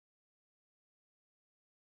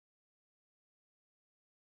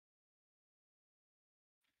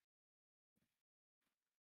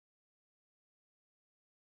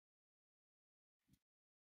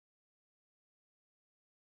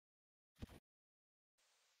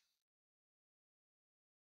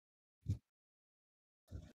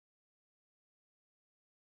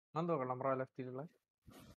 എന്തോ കളമ്പ്ര ലെഫ്റ്റിലുള്ള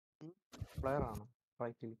പ്ലെയർ ആണോ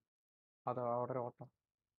റൈറ്റിൽ? അത് അവിടെ ഒരു ഓട്ടം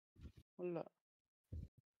അല്ല.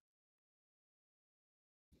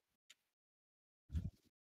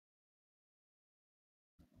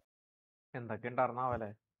 എന്തൊക്കെ ഉണ്ടായിരുന്നാവല്ലേ?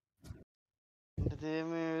 എന്റെ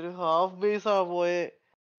ദൈവമേ, ഒരു ഹാഫ് ബേസ് ആ പോയെ.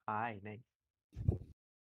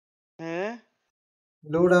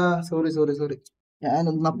 സോറി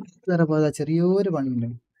ഞാനൊന്ന് അപ്പുറത്ത് പോയതാ, ചെറിയൊരു പണിയുണ്ട്.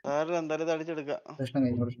 എന്തായാലും അടിച്ചെടുക്കാം. പ്രശ്നം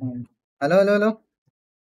കഴിഞ്ഞു. ഹലോ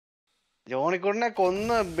ജോണിക്കുട്ടനെ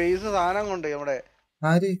കൊന്ന് ബേസ് സാധനം കൊണ്ട് നമ്മുടെ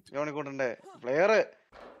ആര്? ജോണിക്കുട്ടന്റെ പ്ലെയർ.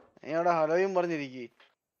 നീ അവിടെ ഹലോയും പറഞ്ഞിരിക്കി.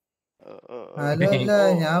 ഹലോ അല്ല,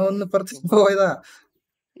 ഞാൻ ഒന്ന് ഇപ്പുറത്ത് പോയതാ.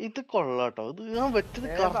 ഇത് കൊള്ളാട്ടോ, ഇത് ഞാൻ വെച്ചത്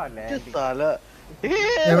കറക്റ്റ് സ്ഥല.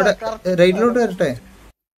 എവിടെ? റൈറ്റിലോട്ട് വരട്ടെ?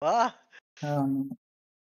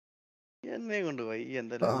 എന്നെ കൊണ്ട് പോയി.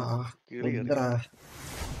 എന്തായാലും കിളി കയറി.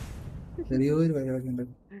 ചെറിയൊരു പരിപാടി ഉണ്ട്.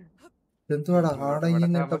 എന്തുവാടാ ആടെ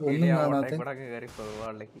ഇന്നിട്ട ഒന്നും കാണാത്ത.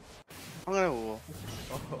 അങ്ങനെ പോവോ?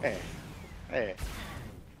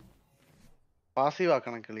 പാസീവ്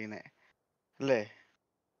ആക്കണം കിളീനെ അല്ലേ?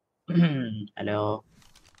 ഹലോ,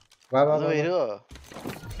 ഒന്ന് വരുവോ?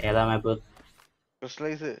 ഏതാ മാപ്പ്?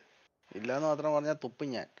 ക്രിസ്റ്റലൈസ് ഇല്ലാന്ന് മാത്രം പറഞ്ഞാൽ തുപ്പും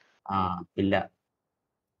ഞാൻ. ആ ഇല്ല.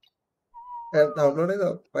 ഡൗൺലോഡ് ചെയ്തോ?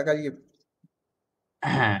 കഴിയും.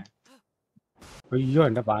 അയ്യോ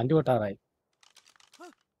എന്റെ പാൻറ് പൊട്ടാറായി.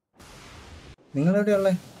 നിങ്ങൾ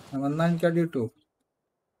എവിടെയുള്ളേ? വന്നാ എനിക്ക് അടി കിട്ടുവോ?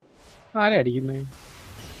 ആരെ അടിക്കുന്നേ?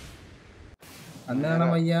 അന്ന് കാണാൻ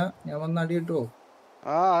വയ്യ, ഞാൻ വന്ന് അടി കിട്ടുവോ?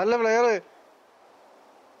 ആ അല്ല പ്ലെയർ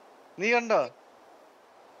നീ കണ്ടോ?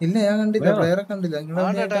 ഇല്ല ഞാൻ കണ്ടില്ല, പ്ലെയറെ കണ്ടില്ല.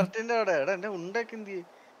 ടെർട്ടിന്റെ അവിടെ എന്റെ ഉണ്ടൊക്കെ എന്ത്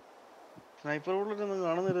സ്നൈപ്പർ ബുള്ളറ്റ്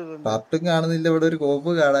കാണുന്നില്ലല്ലോ. ടർട്ടും കാണുന്നില്ല, ഇവിടെ ഒരു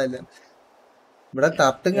കോപ്പ് കാണാനില്ല. ഇവിടെ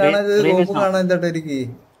ടർട്ടും കാണാൻ കോപ്പ് കാണാൻ എനിക്ക്.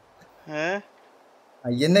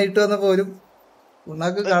 അയ്യന്നെ ഇട്ട് വന്നപ്പോ ഒരു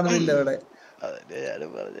ഉണ്ണാക്ക് കാണുന്നില്ല ഇവിടെ.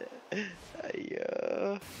 അയ്യോ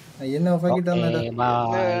അയ്യന്നെ ഓഫാക്കിട്ട് വന്നല്ലോ.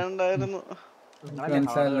 വേണ്ടായിരുന്നു.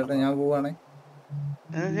 മനസ്സിലായില്ല, ഞാൻ പോവാണേ.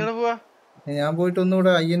 പോവാ? ഞാൻ പോയിട്ട്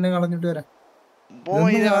ഒന്നുകൂടെ അയ്യന്നെ കളഞ്ഞിട്ട് വരാം.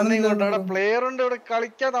 പ്ലെയർ ഉണ്ട് ഇവിടെ,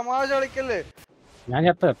 കളിക്കാ തമാശ കളിക്കല്ലേ. ഞാൻ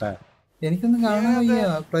ചത്ത എനിക്കൊന്നും കാണാൻ വയ്യ,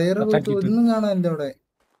 പ്ലെയർ പോയിട്ട് ഒന്നും കാണാനില്ല ഇവിടെ.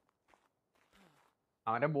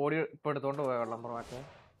 അവന്റെ ബോഡി ഇപ്പൊ എടുത്തോണ്ട് പോയ വെള്ളം മാറ്റേ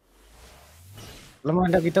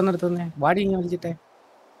കിറ്റൊന്നും എടുത്തേ. വാടി ഇങ്ങനെ വിളിച്ചിട്ടെ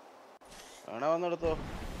വന്നെടുത്തോ.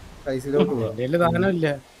 പൈസയിലോട്ട് പോവാ. സാധനമില്ല.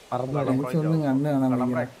 എനിക്കൊന്നും കണ്ണ് കാണാൻ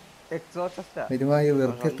വയ്യ. ഒരുമാതിരി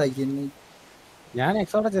വെറുതെ തയ്യന്നെ. ഞാൻ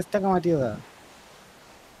എക്സോടെ ജസ്റ്റ് ഒക്കെ മാറ്റിയതാ.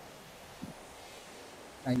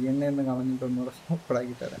 അയ്യന്നെ ഒന്ന് കളഞ്ഞിട്ടൊന്നുകൂടെ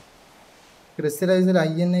സൂപ്പറാക്കി തരാം. ക്രിസ്റ്റലൈസിൽ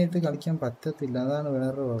അയ്യന്നെ ഇട്ട് കളിക്കാൻ പറ്റത്തില്ല, അതാണ്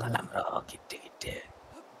വേറൊരു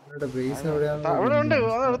ബേസ്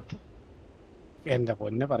എവിടെയാണെന്ന്. എന്റെ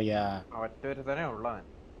പൊന്നെ പറയാ.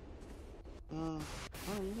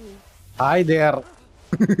 Hi there.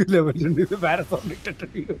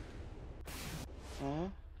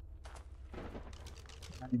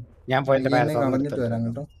 ഞാൻ പോയി കളഞ്ഞിട്ട് വരാം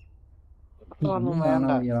കേട്ടോ.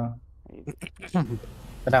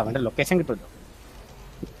 അവന്റെ ലൊക്കേഷൻ കിട്ടുമല്ലോ.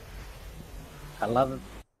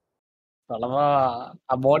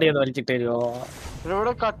 ആ ബോഡി ഒന്ന് വലിച്ചിട്ട് തരുമോ?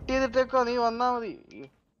 ഇവിടെ കട്ട് ചെയ്തിട്ടേക്കോ, നീ വന്നാ മതി.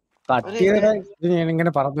 കട്ട് ചെയ്ത ഞാൻ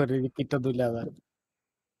ഇങ്ങനെ പറഞ്ഞു വരും, കിറ്റൊന്നും ഇല്ലാതെ.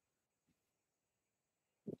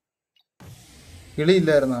 കിളി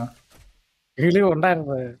ഇല്ലായിരുന്നാ? കിളി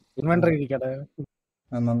ഉണ്ടായിരുന്നത് ഇൻവെന്ററി ഇരിക്കട്ടെ.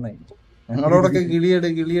 നന്നായി. ഞങ്ങളോടൊക്കെ കിളിയെട്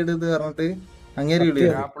കിളിയെട് എന്ന് പറഞ്ഞിട്ട് അങ്ങേര്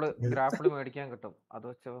ഗ്രാപ്പിള് മേടിക്കാൻ കിട്ടും, അത്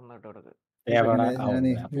വെച്ച് വന്നിട്ട് ഞാൻ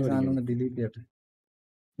ഡിലീറ്റ് ചെയ്യട്ടെ.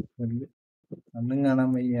 അന്നും കാണാൻ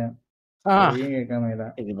വയ്യ, കേൾക്കാൻ വയ്യ.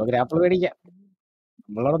 ഇതിപ്പോ ഗ്രാപ്പിൾ മേടിക്കാം.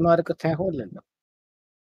 നമ്മളോടൊന്നും ആർക്കും സ്നേഹമില്ലല്ലോ.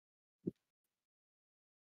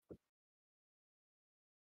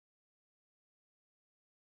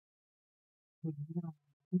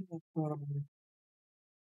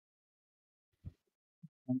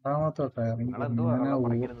 രണ്ടാമത്തോട്ടെ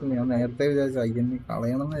ഞാൻ നേരത്തെ വിചാരിച്ചു അയ്യന്നെ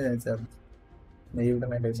കളയണമെന്ന് വിചാരിച്ചായിരുന്നു ദൈവയുടെ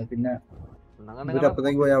മേലെ. പിന്നെ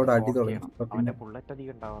അപ്പത്തേക്ക് പോയി അവിടെ അടി തുടങ്ങി.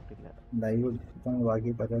 ലൈവ്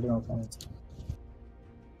ബാക്കി പരിപാടി നോക്കാൻ വെച്ചു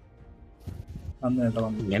അന്ന് കേട്ടോ.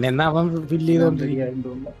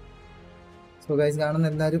 സോ ഗൈസ്,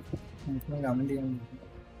 കാണുന്ന എല്ലാരും കമന്റ് ചെയ്യാൻ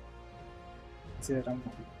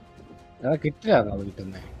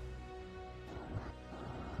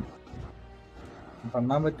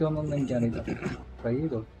പണ്ണാൻ പറ്റുമോന്നൊന്നും എനിക്കറിയില്ല. ട്രൈ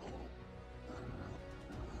ചെയ്തോ.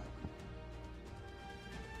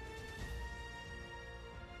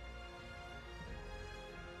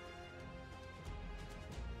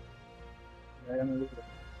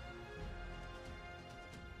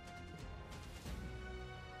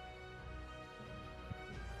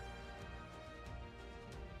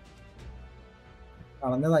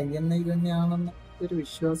 കളഞ്ഞത് അയ്യന്നെ തന്നെയാണെന്ന് ഒരു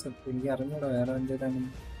വിശ്വാസം എനിക്ക്. അറിഞ്ഞൂടാ വേറെ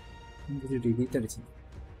എന്തെങ്കിലും ഡിലീറ്റ് അടിച്ചു.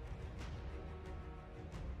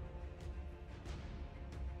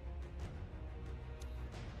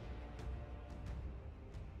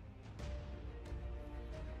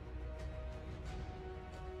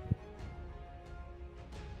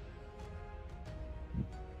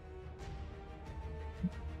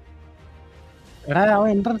 എടാ അവൻ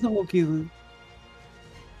എൻട്രൻസ് നോക്കിയത്.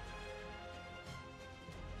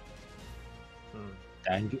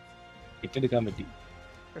 താങ്ക് യു, കിറ്റെടുക്കാൻ പറ്റി.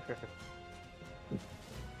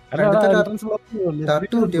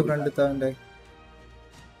 തട്ട് കൂട്ടിയോ ഫ്രണ്ട്?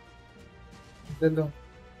 ഇതെന്തോ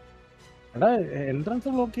എടാ എൻട്രൻസ്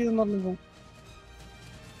ബ്ലോക്ക് ചെയ്തെന്ന് പറഞ്ഞപ്പോ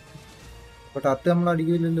തട്ട് നമ്മൾ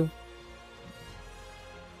അടിക്കില്ലല്ലോ.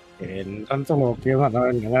 എൻട്രൻസ് ബ്ലോക്ക് ചെയ്തെന്ന്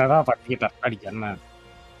പറഞ്ഞാൽ നിങ്ങളാ പട്ടി തട്ടടിക്കാൻ.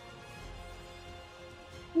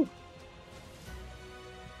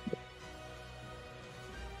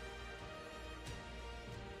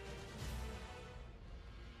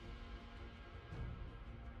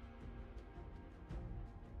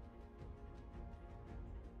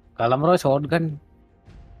 കളംബ്രോ ഷോട്ട് ഗൺ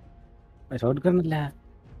അല്ല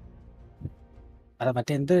അല്ല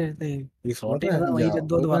മറ്റെന്ത് ഈ ഷോട്ട്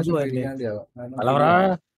എന്തോ പറഞ്ഞു പോയല്ലേ കളംബ്രോ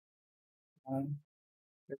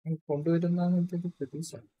കൊണ്ടുവരുന്ന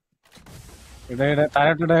പ്രതീക്ഷ. ഇടെ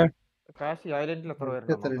താഴോട്ടിടെ കാശി ഐലൻഡിൽ എത്ര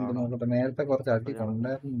എത്ര ഉണ്ട് പേരുണ്ടോ നോക്കട്ടെ. നേരത്തെ കുറച്ച് അടി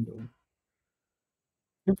കൊണ്ടായിരുന്നു.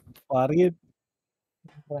 പറയ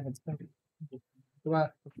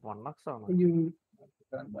 1x ആണ്.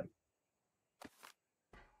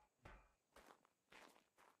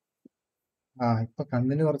 ഇപ്പൊ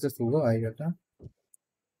കണ്ണിന് കുറച്ച് സുഖമായി കേട്ടാ.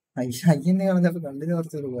 അയ്യെന്നെ കളഞ്ഞപ്പോ കണ്ണിന്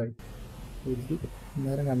കുറച്ച് സുഖമായി.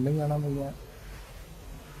 നേരം കണ്ണും കാണാൻ വയ്യ,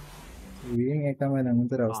 വീഴും കേൾക്കാൻ വയ്യ,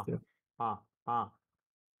 അങ്ങനത്തെ ഒരു അവസ്ഥ.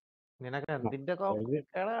 നിനക്ക് എന്തിന്റെ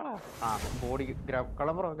ബോഡി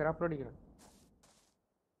ഗ്രാപ്പിൾ അടിക്കണം.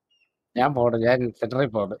 ഞാൻ സെന്ററിൽ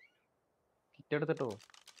പോട് കിറ്റ് എടുത്തിട്ടോ.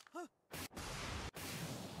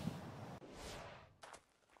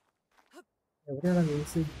 എവിടെയാണ്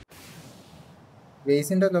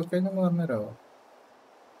ബേസിന്റെ ലൊക്കേഷൻ ഒന്ന് പറഞ്ഞുതരാമോ?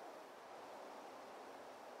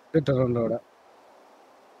 ഇട്ടിട്ടുണ്ട് ഇവിടെ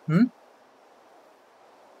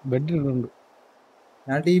ബെഡ് ഇട്ടുണ്ട്.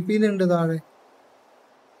 ഞാൻ ടി പിയിലുണ്ട് താഴെ,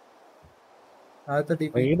 താഴത്തെ T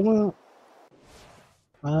P.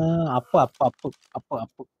 Up up up up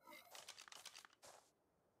up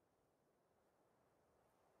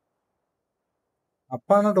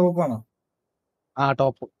അപ്പാണോ ടോപ്പാണോ?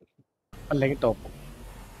 Top അല്ലെങ്കിൽ ടോപ്പ്.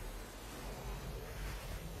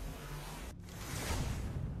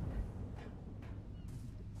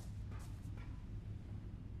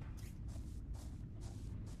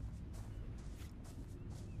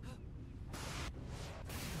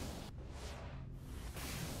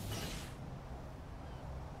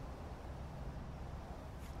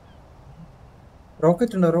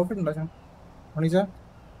 റോക്കറ്റ് ഉണ്ടോ മണിച്ച?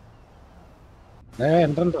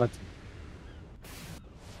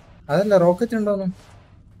 അതല്ല, റോക്കറ്റ് ഉണ്ടോന്ന്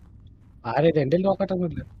എന്റെ റോക്കറ്റ്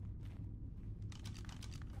ഒന്നുമില്ല.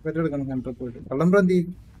 എടുക്കണം സെന്ററിൽ പോയിട്ട്. കളംബ്രോ എന്ത്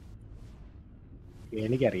ചെയ്യും?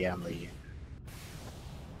 എനിക്കറിയാൻ വയ്യ.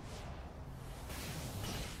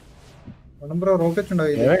 കളംബ്രോ റോക്കറ്റ് ഉണ്ടോ?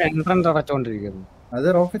 എൻട്രൻസ് അടച്ചോണ്ടിരിക്കുന്നു. അത്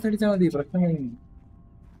റോക്കറ്റ് അടിച്ചാൽ മതി, പ്രശ്നം കഴിഞ്ഞു.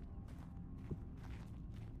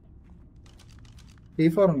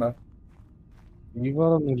 T4 ഉണ്ടോ?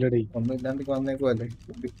 ഒന്നുമില്ലടി. ഒന്നും ഇല്ലാണ്ട് വന്നേക്കുവല്ലേ.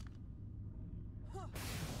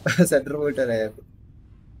 സെന്റർ പോയിട്ട് വരാം.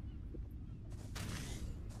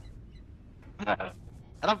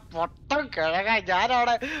 പൊട്ടം കിഴങ്ങ.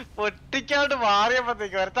 ഞാനവിടെ പൊട്ടിക്കാണ്ട്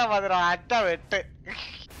മാറിയപ്പോഴത്തേക്ക് ഒരുത്താ മതി അറ്റ വെട്ട്.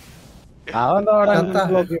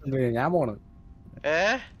 ഞാൻ പോണ്.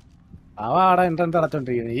 അവ അവിടെ എൻട്രൻസ്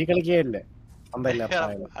അടച്ചോണ്ടിരിക്കുന്നു. ഈ കളിക്കല്ലേ ഞാൻ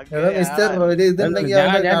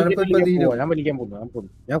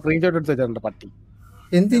സ്ക്രീൻഷോട്ട് എടുത്ത് വെച്ചിട്ടുണ്ട്. പട്ടി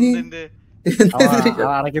എന്തിന്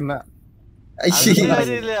അടയ്ക്കുന്ന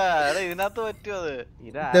ഇതിനകത്ത് പറ്റുമോ?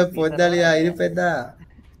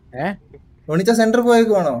 ഒണിച്ച സെന്റർ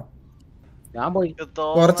പോയേക്കുവാണോ? ഞാൻ പോയി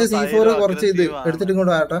കുറച്ച് C4 കുറച്ച് ഇത് എടുത്തിട്ട്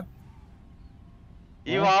ഇങ്ങോട്ട് ആട്ടാ.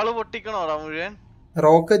 ഈ വാള് പൊട്ടിക്കണോടാ മുഴുവൻ?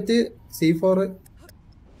 റോക്കറ്റ് C4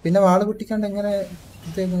 പിന്നെ വാള് പൊട്ടിക്കാണ്ട് എങ്ങനെ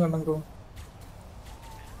ഇതേക്കും?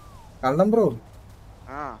 കള്ളം ബ്രോ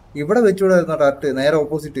ഇവിടെ വെച്ചുകൂടായിരുന്നോ ടർട്ട്? നേരെ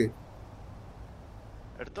ഓപ്പോസിറ്റ്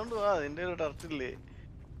എടുത്തോണ്ട് പോവാ. അതിന്റെ ഒരു ടർട്ടില്ലേ?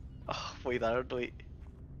 പോയി താഴോട്ട് പോയി.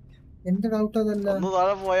 എന്റെ ഡൗട്ട് അതല്ല, ഒന്ന്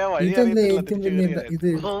താഴെ പോയാ വഴി ഇതല്ലേ ഏറ്റവും വലിയ ഇത്.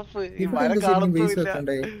 ബേസ്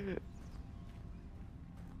വെക്കണ്ടേ?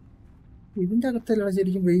 ഇതിന്റെ അകത്തല്ല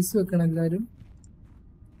ശരിക്കും ബേസ് വെക്കണം എല്ലാരും.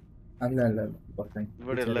 അല്ല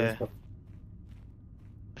ഇവിടെ അല്ലേ?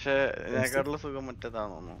 പക്ഷെ ഇതിനെക്കാട്ടുള്ള സുഖം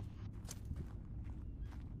മറ്റേതാണോ?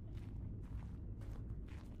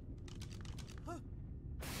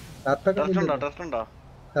 ഷർട്ടൊക്കെ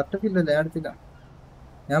ഞാൻ എടുത്തില്ല.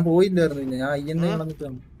 ഞാൻ പോയില്ലായിരുന്നു. പിന്നെ ഞാൻ INA കളഞ്ഞിട്ട്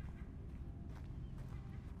വന്നു.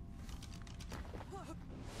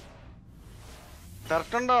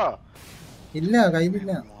 ഇല്ല,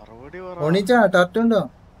 കയ്യിലില്ല. ഓണിച്ചാ ടർട്ടുണ്ടോ?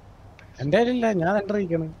 എന്റെ കയ്യിലില്ല. ഞാൻ സെന്റർ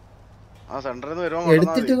ഇരിക്കണം.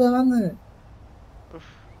 എടുത്തിട്ട് പോവാന്ന്.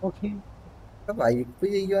 വൈപ്പ്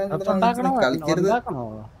ചെയ്യുക കളിക്കരുത്.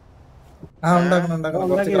 ഉണ്ടാക്കണം.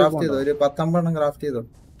 കുറച്ച് ക്രാഫ്റ്റ് ചെയ്തോ, ഒരു 10-50 ക്രാഫ്റ്റ് ചെയ്തോ.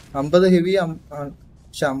 50 ഹെവി,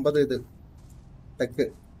 50 ഇത് ടെക്ക്.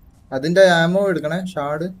 അതിന്റെ ആമോ എടുക്കണേ,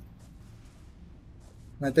 ഷാഡ്.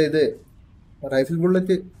 മറ്റേ ഇത് റൈഫിൾ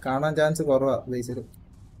ബുള്ളറ്റ് കാണാൻ ചാൻസ് കുറവാ ബേസില്.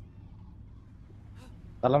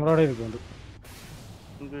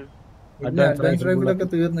 അഡ്വാൻസ് റൈഫിളൊക്കെ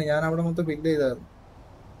തീർന്ന് ഞാൻ അവിടെ മൊത്തം ഫില്ല് ചെയ്തായിരുന്നു.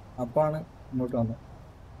 അപ്പാണ് ഇങ്ങോട്ട് വന്നത്.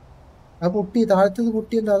 ആ പൊട്ടി, താഴത്തത്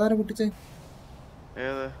പൊട്ടിയല്ലോ. അതാരെ പൊട്ടിച്ചേ?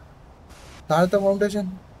 താഴത്തെ ഫൗണ്ടേഷൻ.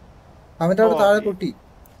 അവന്റെ അവിടെ താഴെ പൊട്ടി.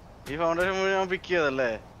 ഈ ഫൗണ്ടേഷൻ മുഴുവൻ പിക്ക്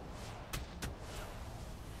ചെയ്തല്ലേ?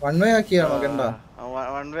 വൺ വേ ആക്കിയാണോ കണ്ട?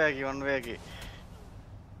 വൺ വേ ആക്കി.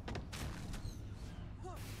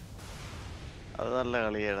 അത് നല്ല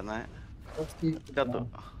കളിയായിരുന്നേ. ചത്തു.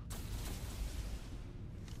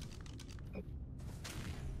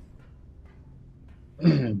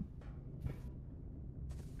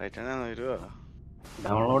 വരുവോ?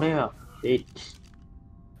 ഡൗൺലോഡ് ചെയ്യാ.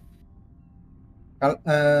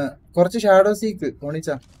 കുറച്ച് ഷാഡോ സീക്ക് ഓണിച്ച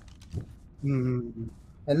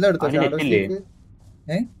എല്ലാം എടുത്തോ. ഷാഡോ സീക്ക്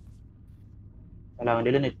അല്ല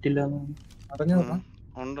അവന്റെ നെറ്റ് ഇല്ല അറിഞ്ഞു നോക്കാം.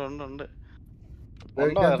 ഉണ്ട്.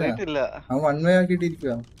 അവൻ വൺ വേ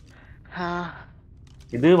ആക്കിട്ടിരിക്കുക.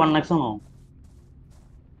 ഇത് 1x ആണോ?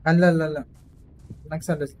 അല്ല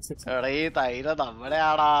ഈ തൈര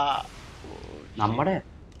നമ്മുടെയാടാ. നമ്മുടെ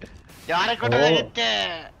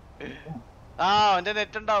അവന്റെ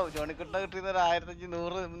നെറ്റ് ഉണ്ടാവും. ജോണിക്കുട്ട കിട്ടിയ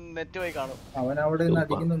 1500 നെറ്റ് പോയി കാണും. അവൻ അവിടെ നിന്ന്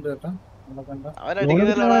അടിക്കുന്നുണ്ട് കേട്ടോ. അവൻ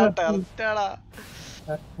അടിക്കുന്നില്ലടാ.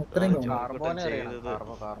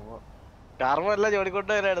 കാർബോ അല്ല ജോണിക്കുട്ട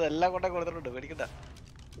വരായിരുന്നു. എല്ലാം കൊണ്ടേ കൊടുത്തിട്ടുണ്ട്. പേടിക്കണ്ട.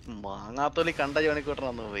 മാങ്ങാത്തോലി കണ്ട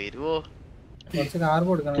ജോണിക്കുട്ടനൊന്ന് വരുവോ? കുറച്ച് കാർബോ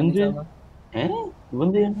കൊടുക്കണം.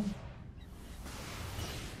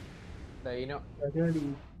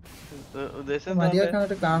 മര്യാദ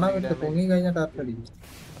കാണാൻ പറ്റില്ല. പൊങ്ങി കഴിഞ്ഞാൽ ടാർക്ക് അടിക്കും.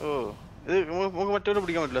 ഓ ഇത് നമുക്ക് മറ്റൊരു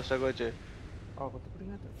പിടിക്കാൻ പറ്റില്ല. സ്റ്റോക്ക് വെച്ച്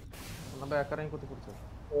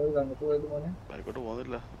ബാക്കോട്ട്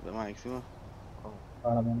പോകുന്നില്ല. മാക്സിമം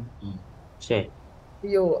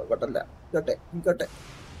അയ്യോ പെട്ടല്ല.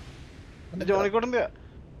 ജോണിക്കോട്ടന്റെ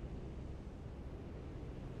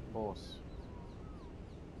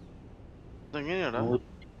എങ്ങനെയാടാ?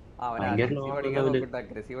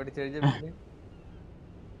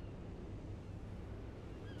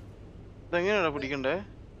 ഇതെങ്ങനെയാടാ പിടിക്കണ്ടേ?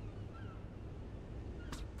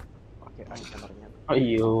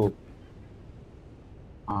 അയ്യോ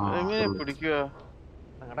എങ്ങനെയാ പിടിക്കുക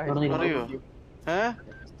അറിയോ?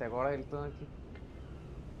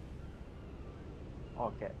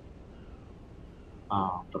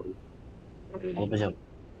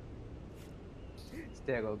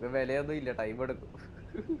 വിലയൊന്നും ഇല്ല. ടൈം എടുക്കും.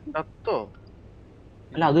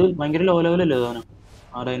 അല്ല അത് ഭയങ്കര ലോ ലെവലല്ലേ സാധനം.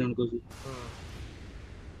 6000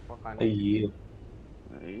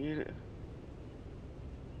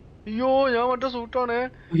 അയ്യോ ഞാൻ മറ്റേ സൂട്ടാണ്.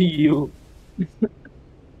 അയ്യോ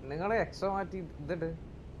നിങ്ങളെ എക്സോ മാറ്റി ഇതിട്ട്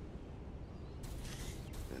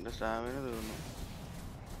എന്റെ സ്റ്റാമിന തീർന്നു.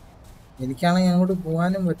 എനിക്കാണെങ്കിൽ അങ്ങോട്ട്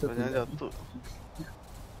പോവാനും പറ്റത്തില്ല. ഞാൻ ചത്തു.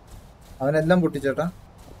 അവനെല്ലാം പൊട്ടിച്ചേട്ടാ.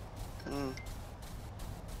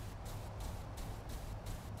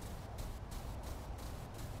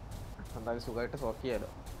 എന്തായാലും സുഖമായിട്ട് സോക്ക് ചെയ്യാലോ.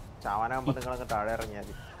 ചാവാനാകുമ്പോ നിങ്ങളങ്ങ് താഴെ ഇറങ്ങിയാൽ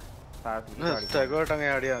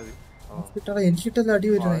എനിക്കിട്ടല്ല അടി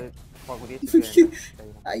വരുന്നേ.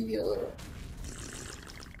 അയ്യോ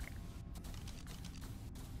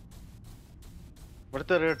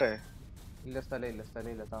ഇവിടുത്തെ അറിയട്ടെ. ഇല്ല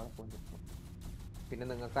സ്ഥലമില്ല താഴെ പോയി. പിന്നെ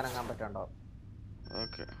നിങ്ങൾക്ക് അനങ്ങാൻ പറ്റാണ്ടാവും.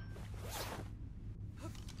 ഓക്കെ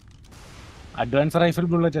അഡ്വാൻസ് റൈഫിൾ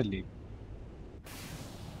ബുള്ളറ്റ് അല്ലേ?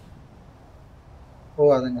 ഓ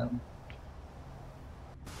അതെങ്ങനെ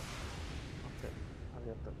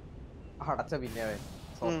അടച്ച പിന്നെ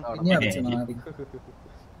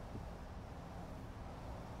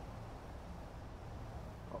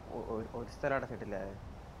ഒരു സ്ഥലം അടച്ചിട്ടില്ലേ?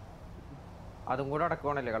 അതും കൂടെ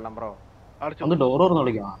അടക്കണല്ലേ കള്ളം ബ്രോ? ഡോർ തുറന്നു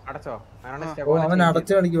വിളിക്കാം. അടച്ചോ? അവൻ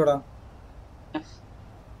അടച്ചു കളിക്കൂടാ.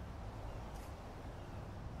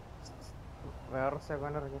 വേറെ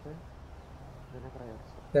സെഗോൻ ഇറങ്ങിട്ട്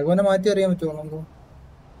സെഗോനെ മാറ്റി അറിയാൻ പറ്റുമോ നമുക്ക്?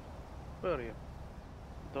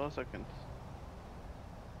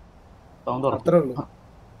 അത്രേ ഉള്ളൂ.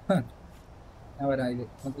 ഞാൻ വരാം. ഇത്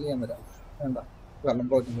നമുക്ക് ഞാൻ വരാം. വേണ്ട വെള്ളം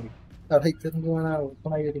പോയി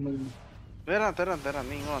ഓപ്പണായി വരുമ്പോൾ തരാം.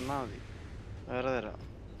 നീ ഇങ്ങ് വന്നാ മതി. വേറെ തരാം.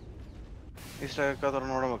 ഈ സ്റ്റോക്ക്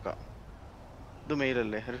തുറന്നോടെ വെക്കാം. ഇത്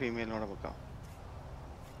മെയിലല്ലേ? ഒരു ഫീമെയിലിനോടെ വെക്കാം.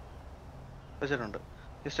 വെച്ചിട്ടുണ്ട്.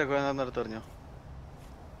 ഈ സ്റ്റോക്ക് എടുത്ത് എറിഞ്ഞോ?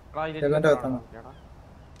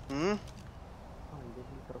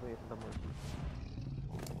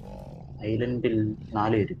 ഐലൻഡിൽ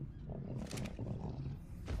 4 പേര്.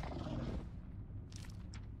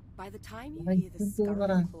 By the time you hear the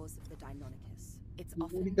scurrying claws of the Deinonychus, it's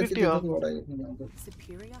often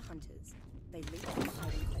superior hunters. They leap from a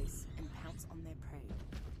hiding place and pounce on their prey.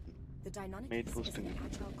 The Deinonychus is an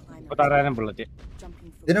agile climber, jumping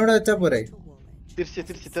from ഇതിനോട് വെച്ചാ പോരെ?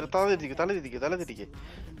 തിരിച്ച് തല തിരിക്ക്.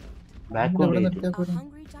 a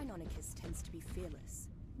hungry Deinonychus tends to be fearless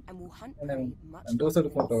and will hunt prey much രണ്ടു ദിവസം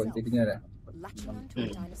എടുക്കോട്ടോ തിരിഞ്ഞുവരാൻ. latching onto a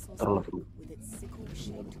dinosaur's back with its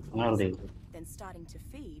sickle-shaped claws, then starting to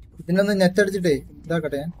feed ഇതിനൊന്ന് net അടിച്ചിട്ടേ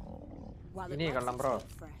ഇതാക്കട്ടെ. while it ഇനി likes കള്ളം its bro.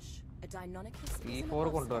 meat fresh. A Deinonychus is an C4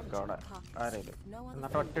 കൊണ്ടുവെക്കാം അവിടെ above-stage carcass ആരേലും with no other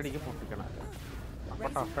എന്നിട്ട് food ഒറ്റടിക്ക് to പൊട്ടിക്കണം Raising അപ്പോൾ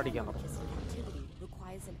ഒറ്റടിക്കാൻ തുടങ്ങും Deinonychus in captivity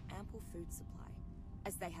requires an ample food supply,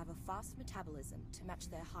 as they have a fast metabolism to match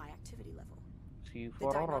their high activity level. The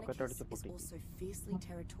C4 rocket അടിച്ച് Deinonychus is പൊട്ടിക്കും also fiercely അതിന്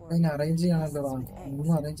territorial arrange and ചെയ്യാനല്ലോ casts with ഒന്നും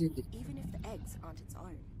eggs, arrange ചെയ്തില്ല. even if the eggs aren't its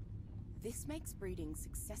own. This makes breeding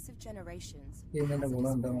successive generations a ഇതിന്റെ ഗുണം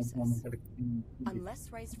hazardous എന്താ process. നമുക്ക് Unless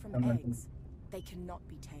raised from Amazing. eggs, they cannot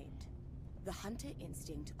be tamed. The hunter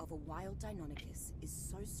instinct of a wild Deinonychus is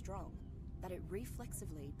so strong that it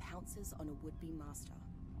reflexively pounces on a would-be master.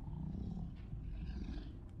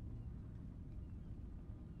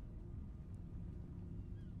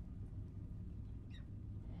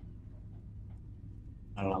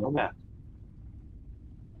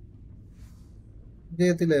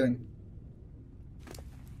 ചെയ്യത്തില്ല അവൻ.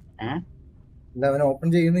 ഇല്ല അവൻ open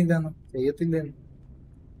ചെയ്യുന്നില്ലാന്ന് ചെയ്യത്തില്ല.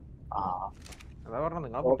 അതാ പറഞ്ഞത്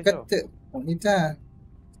നിങ്ങൾ പൊട്ടിച്ചോ റോക്കറ്റ് ഒന്നിച്ചാ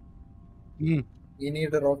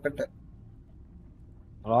ഇനിയുടെ റോക്കറ്റ്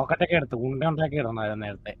റോക്കറ്റൊക്കെ എടുത്ത് ഉണ്ട ഉണ്ടാക്കി ഇടണമായിരുന്നു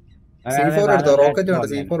നേരത്തെ. C4 എടുത്തോ? റോക്കറ്റ് വേണ്ട,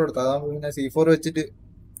 C4 എടുത്തോ. അതാ പിന്നെ C4 വെച്ചിട്ട്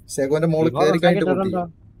സെഗോന്റെ മുകളിൽ കയറി കഴിഞ്ഞിട്ട്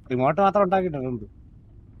പൊട്ടിക്കും. റിമോട്ട് മാത്രം ഉണ്ടാക്കിയിട്ടുണ്ട്.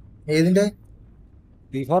 ഏതിന്റെ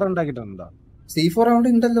C4 ഉണ്ടാക്കിയിട്ടുണ്ടോ? C4 അവിടെ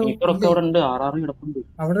ഉണ്ടല്ലോ. ഒക്കെ അവിടെ ഉണ്ട്. RR കിടപ്പുണ്ട്.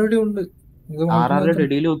 അവിടെ എവിടെ ഉണ്ട്? RR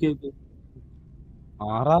ഡെഡിയിൽ നോക്കി നോക്ക്.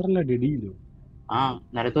 RRലെ ഡെഡിയിലോ? ആ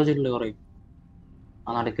നിരത്ത് വെച്ചിട്ടില്ലേ കുറെ ആ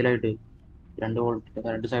നടക്കിലായിട്ട്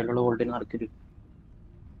രണ്ട് സൈഡിലുള്ള വോൾട്ടിന് നടക്കില്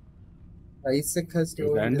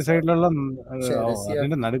രണ്ട് സൈഡിലുള്ള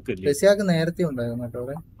അതിന്റെ നടുക്കല്ലേ? റസിയാക്ക് നേരത്തെ ഉണ്ടായിരുന്നു കേട്ടോ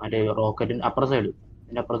അവിടെ. മറ്റേ റോക്കറ്റിന്റെ അപ്പുറ സൈഡ്,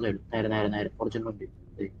 ഇതിന്റെ അപ്പുറ സൈഡ് നേരെ നേരെ നേരെ കുറച്ചുണ്ട്.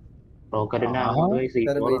 റോക്കറ്റിന്റെ അങ്ങോട്ട് പോയി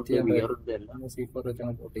C4 ഉണ്ട്, VR ഉണ്ട്, എല്ലാം. C4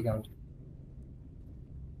 വെച്ചാണ് പൊട്ടിക്കാൻ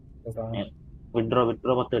വിഡ്രോ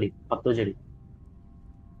 10 അടി 10 വെച്ചടി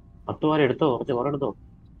 10 വരെ എടുത്തോ, കുറച്ച് കുറെ എടുത്തോ,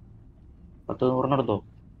 10 100 എടുത്തോ.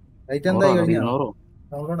 എന്തായി 200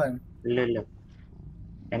 ഇല്ല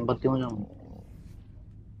 83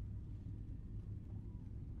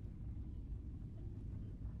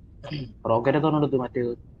 റോക്കറ്റ് തുറന്നെടുത്തു.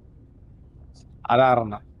 മറ്റേത്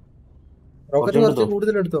അതാറെണ്ണം റോക്കറ്റ് കുറച്ച്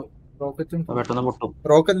കൂടുതൽ എടുത്തോ. റോക്കറ്റും പെട്ടെന്ന് പൊട്ടും.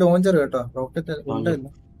 റോക്കറ്റ് ലോഞ്ചർ കേട്ടോ. റോക്കറ്റ്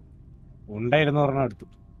ഉണ്ടായിരുന്നു ഉണ്ടായിരുന്നു പറഞ്ഞാൽ എടുത്തു.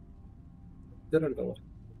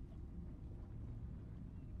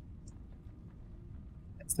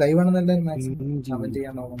 ലൈവ് ആണെന്നെല്ലാരും മാക്സിമം കമന്റ്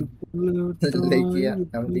ചെയ്യാൻ നോക്കണം. ലൈക്ക് ചെയ്യാം,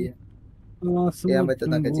 കമന്റ് ചെയ്യാം, ചെയ്യാൻ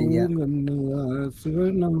പറ്റുന്നൊക്കെ ചെയ്യാം.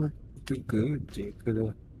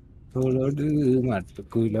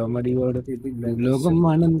 ലോകം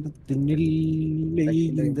ആനന്ദത്തിനിൽ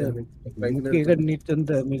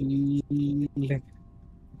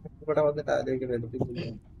ഇവിടെ വന്നിട്ട് ആലോചിക്കുന്നത്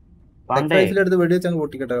പാണ്ടേ എടുത്ത് വെടിവെച്ചങ്ങ്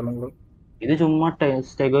പൊട്ടിക്കട്ടെ. നമ്മള് ഇത് ചുമ്മാ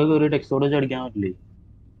സ്റ്റെഗോ ഒരു ടെക്സ്റ്റോട് വെച്ച് അടിക്കാൻ പറ്റില്ലേ?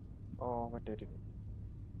 ഓ പറ്റുമായിരിക്കും,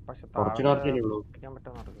 പക്ഷെ കുറച്ച് ടോർച്ചല്ലേ ഉള്ളൂ. അടിക്കാൻ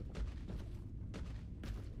പറ്റുന്ന നടക്കില്ല.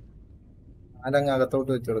 ആലങ്ങ്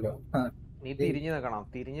അകത്തോട്ട് വെച്ചു കൊടുക്കാം. നീ തിരിഞ്ഞു നിൽക്കണം.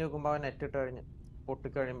 തിരിഞ്ഞു നിൽക്കുമ്പോ അവൻ നെറ്റ് ഇട്ട് കഴിഞ്ഞ്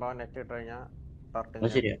പൊട്ടിക്കഴിയുമ്പോ അവൻ നെറ്റ് ഇട്ട് കഴിഞ്ഞാൽ അത്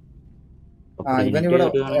ശരിയാ.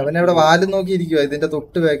 അവനിവിടെ വാലും നോക്കിയിരിക്കുവാ ഇതിന്റെ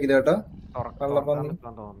തൊട്ട് ബാക്കിൽ കേട്ടോ.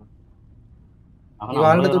 തോന്നുന്നു. ഈ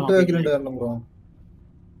വാളിന്റെ തൊട്ട് ബാക്കിലുണ്ട് കാരണം ബ്രോ.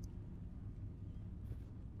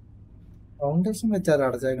 ഫൗണ്ടേഷൻ വെച്ചാൽ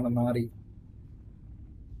അടച്ചേക്കണം മാറി.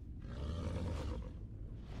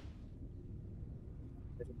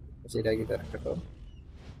 ശരിയാക്കി തരാം കേട്ടോ.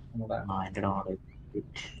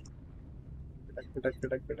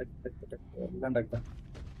 എല്ലാം ഡക്കാം.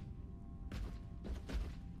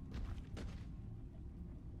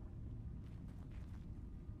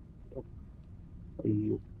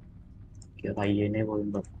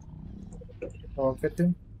 റോക്കറ്റും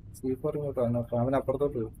C4 ഇങ്ങോട്ട് വന്നു. അവൻ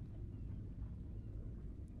അപ്പുറത്തോട്ട് പോകും.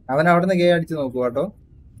 അവൻ അവിടെ നിന്ന് ഗേ അടിച്ച് നോക്കൂ കേട്ടോ.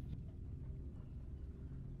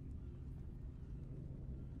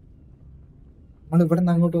 നമ്മൾ ഇവിടെ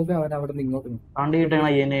നിന്ന് അങ്ങോട്ട് നോക്കുക, അവൻ അവിടെ നിന്ന് ഇങ്ങോട്ട്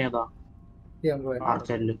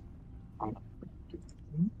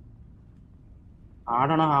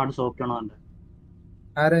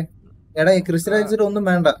ആരെ എടാ ഈ ക്രിസ്റ്റലൈസ്ഡ് ഒന്നും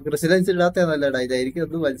വേണ്ട. ക്രിസ്റ്റലൈസ്ഡ് ഇടാത്തതല്ലടാ ഇതായിരിക്കും.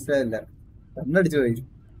 ഒന്നും മനസ്സിലായില്ല. കണ്ണടിച്ചു പോയി.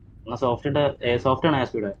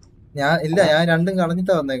 ഞാൻ ഇല്ല, ഞാൻ രണ്ടും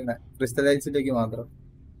കളഞ്ഞിട്ടാ വന്നേക്കണേ. ക്രിസ്റ്റലൈസിലേക്ക് മാത്രം.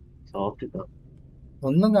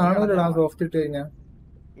 ഒന്നും കാണൂലടാ സോഫ്റ്റ് ഇട്ട് കഴിഞ്ഞാ.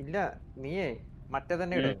 ഇല്ല നീയേ മറ്റേ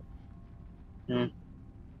തന്നെ ഇട്.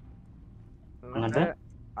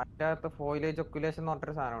 അതിനകത്ത് ഫോയിലേജ് ഒക്കുലേഷൻ എന്ന്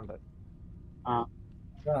പറഞ്ഞൊരു സാധനം ഉണ്ട്.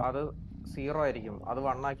 അത് 0 ആയിരിക്കും. അത്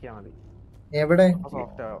 1 ആക്കിയാ മതി. എവിടെ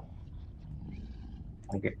സോഫ്റ്റ് ആവും.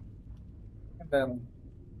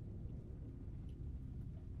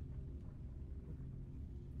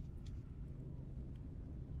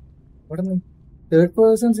 ഇവിടെ തേർഡ്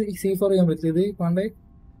പേഴ്സൺ C4 ചെയ്യാൻ പറ്റില്ല. ഇത് പണ്ടേ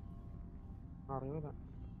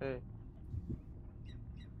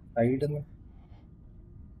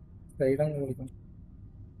സൈഡങ്ങ് വിളിക്കും.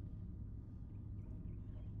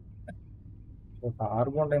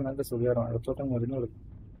 കാർബോണ്ടേ നല്ല സുഖകരം അടുത്തോട്ടം മുറിഞ്ഞു കൊടുക്കും.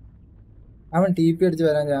 അവൻ ടി പി അടിച്ച്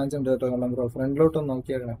വരാൻ ചാൻസ് ഉണ്ട് കേട്ടോ കള്ളം ബ്രോ. ഫ്രണ്ടിലോട്ടൊന്ന്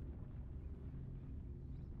നോക്കിയേക്കണേ.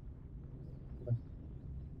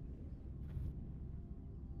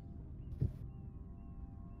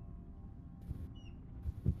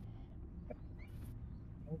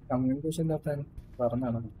 കമ്മ്യൂണിക്കേഷൻ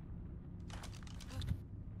പറഞ്ഞാണ്.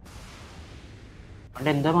 അവിടെ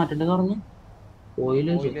എന്താ മാറ്റേണ്ടത് പറഞ്ഞു?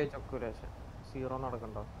 Oil zero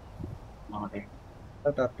നടക്കണ്ടോ?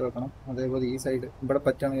 ടർട്ട് വെക്കണം. അതേപോലെ ഈ സൈഡ് ഇവിടെ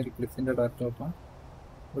പറ്റുകയാണെങ്കിൽ ഒരു ക്ലിഫിന്റെ ടർട്ട് വെക്കണം.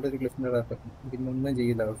 ഇവിടെ ഒരു ക്ലിഫിന്റെ ടർട്ട് വെക്കണം. ഇതിനൊന്നും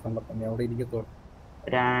ചെയ്യില്ല കണ്ടപ്പം അവിടെ ഇരിക്കത്തോളൂ.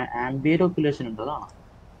 ആംബിയന്റ് ഓക്കുലേഷൻ ഉണ്ട്, അതാണോ?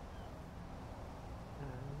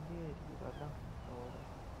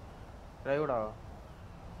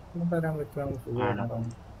 തരാൻ പറ്റിയ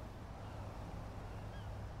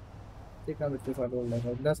സ്ഥലമുള്ള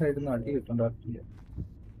എല്ലാ സൈഡിൽ നിന്നും അടി കിട്ടും.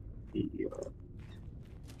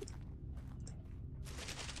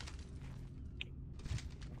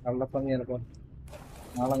 കള്ളപ്പന്നി ചിലപ്പോ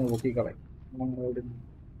നാളെ അങ്ങ് പൊക്കിക്കളയും.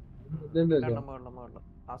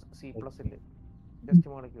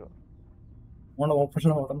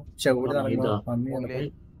 ഓപ്പറേഷൻ ഓടണം. ചവിടി നടക്കുന്ന പന്നി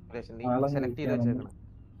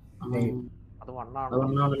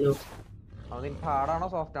ഹാർഡാണോ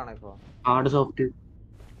സോഫ്റ്റ് ആണോ ഇപ്പൊ? Hard soft.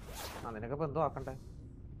 അതിനൊക്കെ ഇപ്പൊ എന്തോ ആക്കണ്ടേ?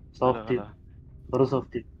 സോഫ്റ്റ് ഒരു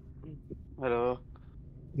സോഫ്റ്റ്. ഹലോ.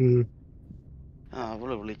 ആ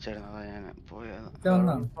അവള് വിളിച്ചായിരുന്നു, അതാ ഞാൻ പോയത്.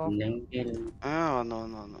 ആ വന്നു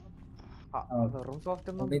വന്നു വന്നു. വെറും സോഫ്റ്റ്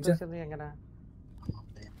ഒന്നും ഉദ്ദേശിച്ചത് എങ്ങനെ?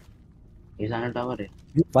 ഈ സാധനം ഇട്ടാ പോരെ?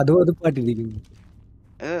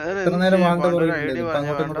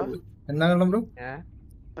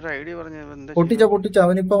 പൊട്ടിച്ച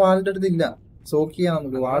അവനിപ്പോ വാളിന്റെ അടുത്തില്ല. സോക്ക് ചെയ്യാൻ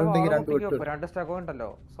നമുക്ക് വാളുണ്ടെങ്കിൽ രണ്ട് സ്റ്റക്ക് ഉണ്ടല്ലോ.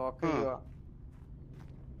 സോക്ക് ചെയ്യുക.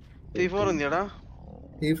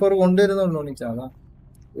 C4 കൊണ്ടുവരുന്നുള്ളൂ നീച്ചാ, അതാ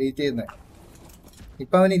വെയിറ്റ് ചെയ്യുന്നേ.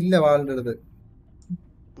 ഇപ്പൊ അവനില്ല വാളിന്റെ അടുത്ത്.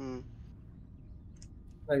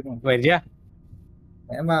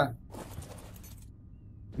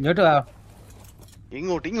 ഇങ്ങോട്ട് വാ.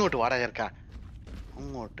 ഇങ്ങോട്ട് ഇങ്ങോട്ട് വാടാ ചേർക്ക.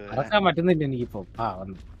 അങ്ങോട്ട് ഇറക്കാൻ പറ്റുന്നില്ല എനിക്കിപ്പോ. ആ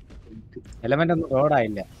വന്നു. എലമെന്റ് ഒന്നും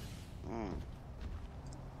റോഡായില്ല.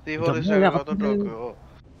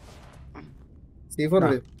 C4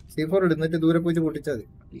 എന്നിട്ട് ദൂരെ പോയിട്ട് പൊട്ടിച്ചാൽ മതി.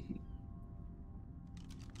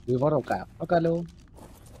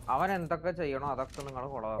 അവൻ എന്തൊക്കെ ചെയ്യണോ അതൊക്കെ നിങ്ങൾ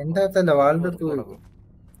എന്റെ അകത്തല്ല വാളിന്റെ അടുത്ത് പോയി.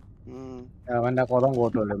 അവന്റെ കൊതം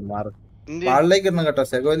കോട്ടുമല്ലോ മാറും. വാളിലേക്ക് ഇടണം കേട്ടോ,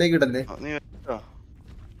 സെഗോയിലേക്ക് ഇടല്ലേ.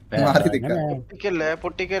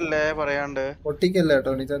 പൊട്ടിക്കല്ലേ പറയാണ്ട്. പൊട്ടിക്കല്ലേ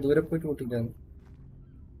കേട്ടോ നീച്ചാ, ദൂരെ പോയിട്ട് പൊട്ടിക്കാന്ന്.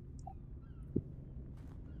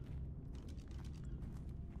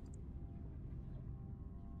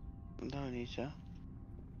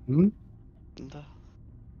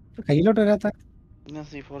 കയ്യിലോട്ട് വരാത്ത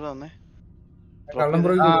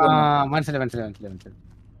മനസ്സിലായി.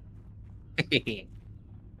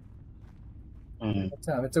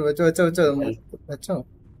 വെച്ചോ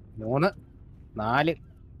 3 4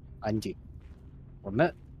 5 1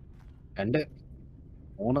 2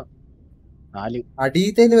 3 4.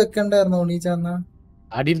 അടിയത്തേല് വെക്കണ്ടായിരുന്നു ഉണ്ണീച്ചാന്നാ.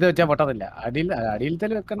 അടിയിലത്തെ വെച്ചാൽ പൊട്ടത്തില്ല. അടിയിലത്തെ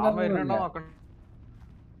വെക്കണ്ട.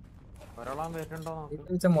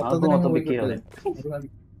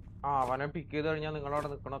 അവനെ പിക്ക് ചെയ്ത് കഴിഞ്ഞാൽ നിങ്ങളവിടെ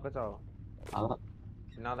നിക്കണൊക്കെ ചാവും.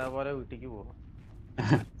 പിന്നെ അതേപോലെ വീട്ടിക്ക് പോകും.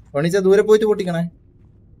 ദൂരെ പോയിട്ട് പൊട്ടിക്കണേ.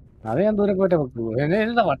 അത് ഞാൻ ദൂരെ പോയിട്ട്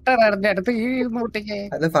വട്ട അടുത്ത് ഈ പൊട്ടിക്കേ.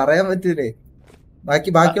 അത് പറയാൻ പറ്റൂലേ.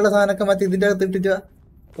 ബാക്കിയുള്ള സാധനമൊക്കെ മറ്റേ ഇതിന്റെ അകത്ത് ഇട്ടിട്ട്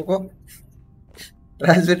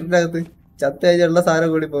ട്രാൻസ്മിറ്ററിന്റെ അകത്ത് ചത്തയുള്ള സാധനം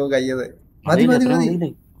കൂടി പോകും കയ്യത്. മതി മതി മതി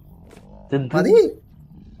മതി.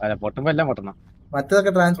 പൊട്ടുമ്പോ എല്ലാം പൊട്ടണം.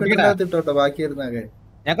 മറ്റതൊക്കെ ട്രാൻസ്മിറ്ററിന്റെ അകത്ത് ഇട്ടോട്ടോ ബാക്കി വരുന്നൊക്കെ.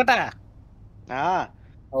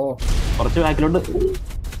 ഓ കുറച്ച് ബാക്കിലോട്ട്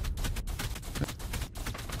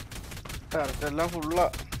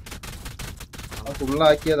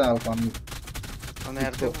ഫുള്ളാക്കിയതാ പന്നി.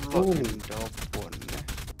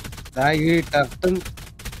 ഈ ടർട്ടും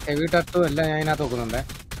ഹെവി ടർട്ടും എല്ലാം ഞാൻ ഇതിനകത്ത് നോക്കുന്നുണ്ടേ.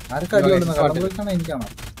 ആർക്കും അടികൊള്ളുന്ന കടമ്പുറക്കാണോ എനിക്കാണോ?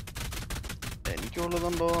 എനിക്ക്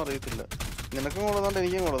കൊള്ളുന്നുണ്ടോ അറിയത്തില്ല. നിനക്കും കൊള്ളുന്നുണ്ട്,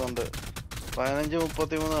 എനിക്കും കൊള്ളുന്നുണ്ട്.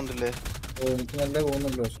 15-33 കണ്ടില്ലേ? ഓ എനിക്ക് നല്ല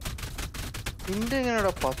പോകുന്നുള്ളൂ. നിന്റെ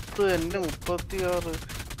എങ്ങനെയാടാ 10? എന്റെ 36.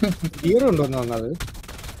 ഉണ്ടോന്നത്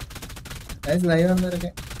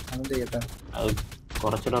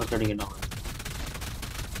കുറച്ച് ടർട്ട് അടിക്കണ്ടോ?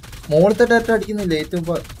 മോളത്തെ ടർട്ട് അടിക്കുന്നില്ല ഏറ്റവും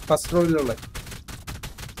ഫസ്റ്റ് റോഡിലുള്ള.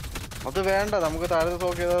 അത് വേണ്ട, നമുക്ക് താഴെ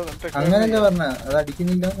നോക്കി. അങ്ങനെയല്ല പറഞ്ഞ അത്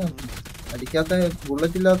അടിക്കുന്നില്ല. അടിക്കാത്ത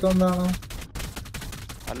ബുള്ളറ്റ് ഇല്ലാത്തോണ്ടാണോ?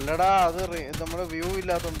 അല്ലടാ, അത് നമ്മുടെ വ്യൂ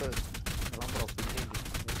ഇല്ലാത്തോണ്ട്.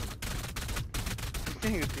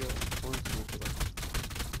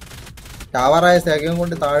 ടവറായ സെകം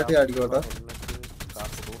കൊണ്ട് താഴത്തെ അടിക്കോട്ടോ.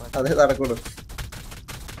 അതേ നടക്കുള്ളൂ.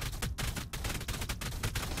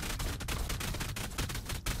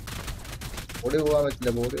 ബോഡി പോകാൻ പറ്റില്ല,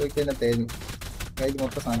 ബോഡി പോയി കഴിഞ്ഞാൽ തേഞ്ഞു കയ്യിൽ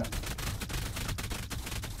മൊത്തം സാധനം.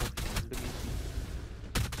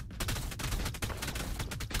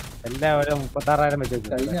 എല്ലാവരും 36,000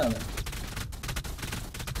 വെച്ച് കഴിഞ്ഞാണ്.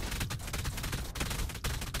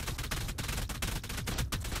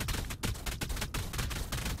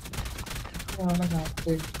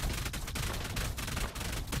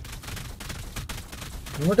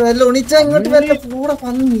 ഇങ്ങോട്ട് വല്ല ഉണിച്ച ഇങ്ങോട്ട് വല്ല കൂടെ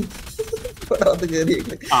പന്നി ഇവിടെ വന്ന്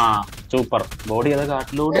കേറിയേക്ക്. ആ സൂപ്പർ ബോഡി അത്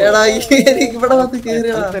കാട്ടിലൂടെ എടാ ഇവിടെ വന്ന്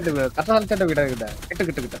കേറിയടാ.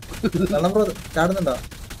 ചാടുന്നുണ്ടോ?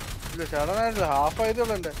 ഇല്ല ചടനായിട്ടില്ല, ഹാഫ്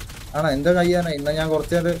ആയതുള്ളൂ എന്റെ. ആണോ? എന്റെ കയ്യാണ്. ഇന്ന് ഞാൻ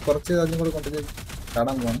കുറച്ച് അതും കൂടെ കൊണ്ടുപോയി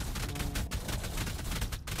ചാടാൻ പോവാണ്.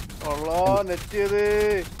 ഉള്ളോ നെറ്റ് ചെയ്ത്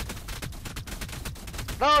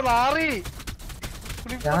നാറി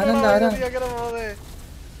ഞാനെന്താ ആരാ? അങ്ങനെ പോന്നെ.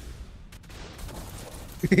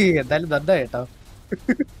 എന്തായാലും നന്നാ കേട്ടോ.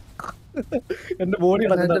 എന്റെ ബോഡി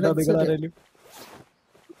ഇളക്കുന്നുണ്ടോ നിങ്ങളാരേലും?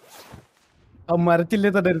 ആ മരത്തില്ലേ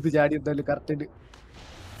തന്നെ എടുത്ത് ചാടി എന്തായാലും കറക്റ്റ്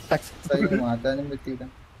മാറ്റാനും പറ്റിയില്ല.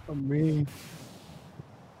 അമ്മേ.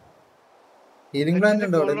 ഹീലിംഗ് പ്ലാന്റ്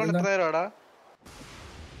ഉണ്ടോ അവിടെ? എത്ര നേരമാടാ?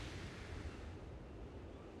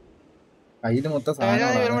 കയ്യില് മൊത്തം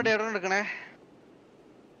സാധനം എടുക്കണേ.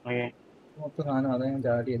 മൊത്തം സാധനം. അതാ ഞാൻ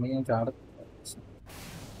ചാടി. അല്ലെങ്കിൽ ഞാൻ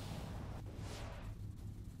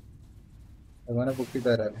അങ്ങനെ പൊക്കി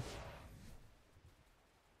തരാല്ലേ.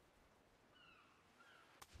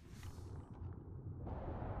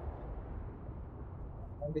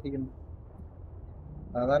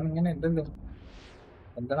 സാധാരണ ഇങ്ങനെ ഉണ്ടല്ലോ.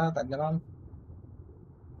 എന്താണ് തല്ലണം?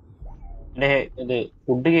 ഇത്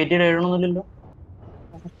ഫുഡ് കയറ്റിയിട്ട് എഴുതണമെന്നില്ലല്ലോ.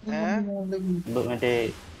 മറ്റേ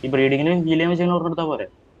ഈ ബ്രീഡിങ്ങിന് ജില്ലയും വെച്ച് ഓർക്കെടുത്താ പോരെ?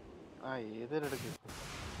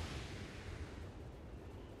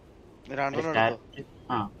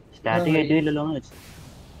 സ്റ്റാറ്റ് കയറ്റിയില്ലല്ലോ എന്ന് വെച്ചു.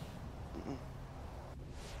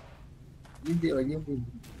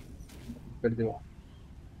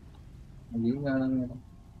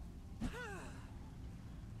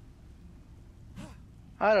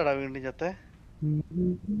 ആരാടാ വീണ്ടും ചത്തെ?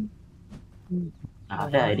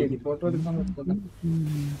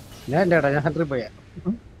 ഞാനല്ലേടാ, ഞാൻ ഹൺഡ്രഡ് പോയാ.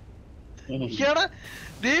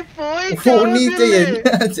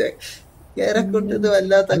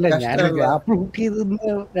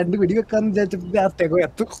 രണ്ട് പിടി വെക്കാന്ന് വിചാരിച്ചപ്പോ ആ തെഗോ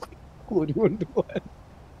എത്തും കോരി കൊണ്ടുപോവാൻ.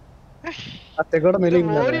 ആ തെഗോടെ മേലെ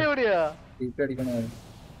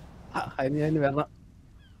അതിന് ഞാൻ വരണം.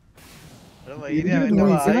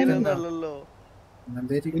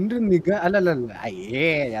 എന്റെ നിഗ അല്ലല്ല അയ്യേ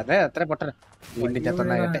അതെ അത്ര പൊട്ടന വീണ്ടും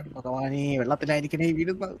ചത്തന്നാകട്ടെ. ഭഗവാനീ വെള്ളത്തിലായിരിക്കണേ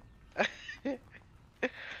വീടുന്നത്.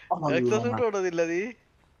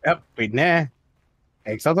 പിന്നെ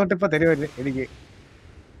എക്സാം തൊട്ട് ഇപ്പൊ തരുമല്ലേ എനിക്ക്?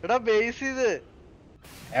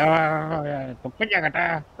 തുപ്പിഞ്ഞാകട്ടെ,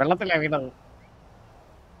 വെള്ളത്തിലാ വീണത്.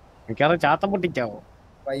 എനിക്കത് ചാത്തം പൊട്ടിച്ചാവോ?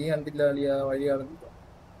 വഴി കണ്ടില്ല അളിയാ, വഴി കാണുന്നില്ല.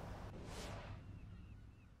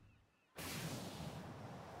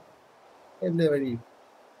 എന്തേ വഴി?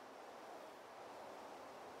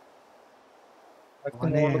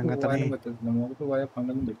 പോകാനും പറ്റത്തില്ല. മോൾക്ക് പോയാൽ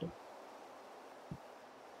പങ്കെടുക്കും പറ്റും.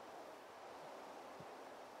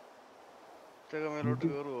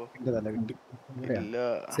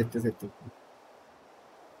 Set set.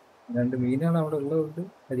 രണ്ട് മീനാണ് അവിടെ ഉള്ളതുകൊണ്ട്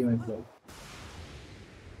അരി മനസ്സിലാവും.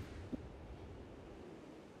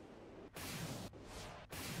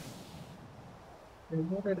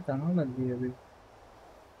 കാണാനല്ലേ അത്?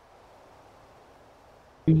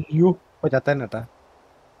 അയ്യോ ചത്തന്നട്ടാ.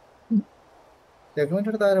 ചെക്കുമന്റെ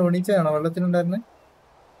അടുത്ത് ആരോ ഒണിച്ചാണോ വെള്ളത്തിനുണ്ടായിരുന്നെ?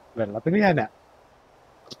 വെള്ളത്തിന് ഞാനാ.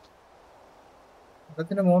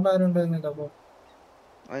 വെള്ളത്തിന്റെ മോണ്ട് ആരും ഉണ്ടായിരുന്നില്ല. അപ്പൊ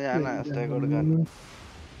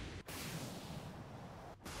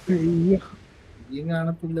ഈ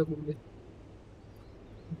കാണത്തില്ല പുള്ളി.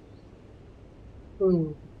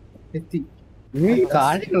 എത്തി. നീ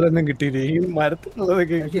കാഴ്ചകളൊന്നും കിട്ടിയില്ലേ? ഈ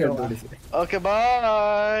മരത്തിലുള്ളതൊക്കെ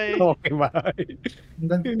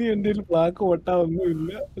ഇനി എന്റെ ഫ്ലാക്ക് പൊട്ടാ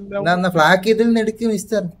ഒന്നുമില്ല. ഫ്ലാക്ക് ഇതിൽ നിന്ന് എടുക്കും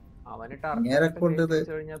മിസ്റ്റർ.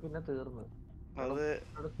 പിന്നെ തീർന്നു.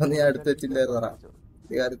 ഞാൻ എടുത്ത് വെച്ചില്ലായിരുന്നു.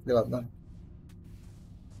 കാര്യത്തില് വന്ന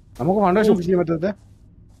നമുക്ക് ഫൗണ്ടേഷൻ പുഷ് ചെയ്യാൻ പറ്റത്തെ?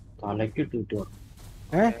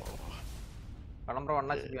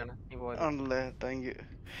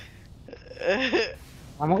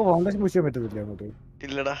 നമുക്ക് ഫൗണ്ടേഷൻ പുഷ് ചെയ്യാൻ പറ്റത്തില്ല അങ്ങോട്ട്.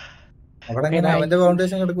 ഇല്ലടാ അവിടെ അവന്റെ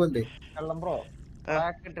ഫൗണ്ടേഷൻ കിടക്കുമല്ലേ? ബ്രോ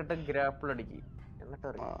ട്രാക്ക് ഇട്ടിട്ട് ഗ്രാപ്പിൾ അടിക്ക്,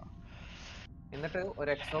 എന്നിട്ട് ഒരു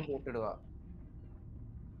എക്സ്ട്രാ ബൂട്ട് ഇടുക.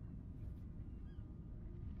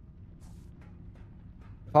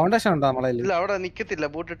 ഫൗണ്ടേഷൻ ഉണ്ടോ നമ്മളെ? ഇല്ല അവിടെ നിക്കത്തില്ല,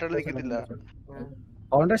 ബൂട്ട് ഇട്ടാൽ നിക്കത്തില്ല.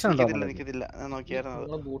 ഫൗണ്ടേഷൻ ഉണ്ടോ? നിക്കത്തില്ല, ഞാൻ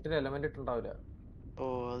നോക്കിയായിരുന്നു. ബൂട്ടിൽ എലമെന്റ് ഇട്ടുണ്ടാവില്ല. ഓ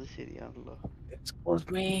അത് ശരിയാണല്ലോ.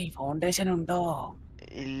 ഫൗണ്ടേഷൻ ഉണ്ടോ?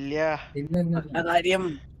 ഇല്ല. ഇല്ല ഇല്ല നല്ല കാര്യം,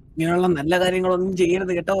 ഇങ്ങനെയുള്ള നല്ല കാര്യങ്ങളൊന്നും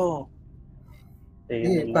ചെയ്യരുത് കേട്ടോ.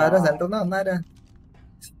 ഇപ്പൊ ആരാ സെന്ററിന്ന് വന്നാരാ?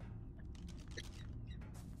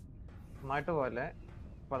 നന്നായിട്ട് പോലെ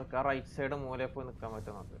റൈറ്റ് സൈഡ് മൂലയിൽ പോയി നിൽക്കാൻ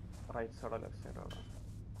പറ്റും നമുക്ക്. റൈറ്റ് സൈഡോ ലെഫ്റ്റ് സൈഡോ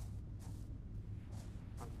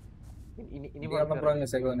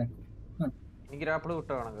ഇനി ഗ്രാപ്പിൾ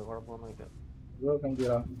കിട്ടുകയാണെങ്കിൽ കുഴപ്പമൊന്നുമില്ല.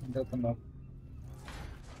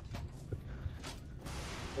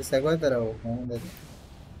 തരാവോ?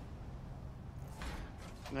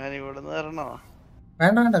 ഞാൻ ഇവിടുന്ന് തരണോ?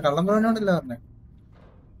 വേണ്ട വേണ്ട, കള്ളംപുഴനോടല്ല പറഞ്ഞേ.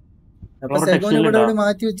 അപ്പൊ സെഗോൻ ഇവിടെ ഇവിടെ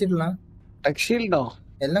മാറ്റി വെച്ചിട്ടില്ല. ടെക്സ്റ്റൈൽഡോ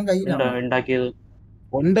എല്ലാം കയ്യിലാണ് ഉണ്ടാക്കിയത്.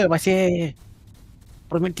 ഉണ്ട്, പക്ഷേ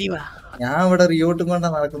പ്രിമിറ്റീവാ. ഞാൻ ഇവിടെ റിയോട്ടും കൊണ്ടാ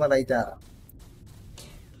നടക്കുന്ന ലൈറ്റാ.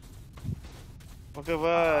 Okay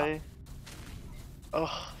bye.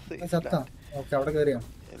 സത്താ ഓക്കെ, അവിടെ കയറിയോ?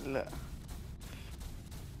 ഇല്ല.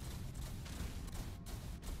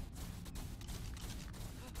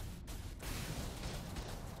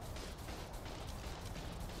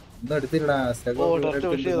 ഒന്നും എടുത്തില്ലടാ.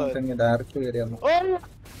 ഡയറക്റ്റ് കയറിയാ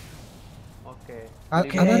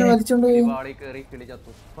അതാരെ വലിച്ചോണ്ട് പോയി.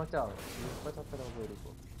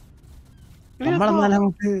 നമ്മളെന്നാലും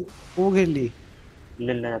നമുക്ക് പോകല്ലേ?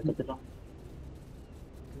 ഇല്ലല്ല ചത്തത്തില്ല.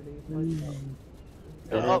 5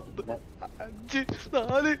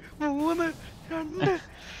 4 3 2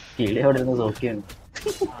 കിളി അവിടെ ഇരുന്ന് നോക്കിയാണ്.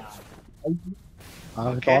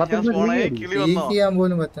 കിളി വന്നോ? ചെയ്യാൻ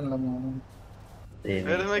പോലും പറ്റണല്ലോ.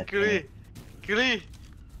 കിളി കിളി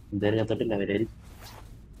എന്തായാലും ചത്തിട്ടില്ല അവര്.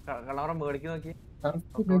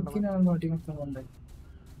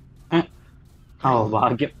 ഓ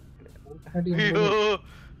ഭാഗ്യം.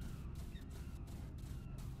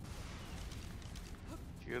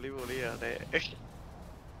 കിളി പൊളിയാണേ.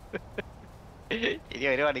 ഇനി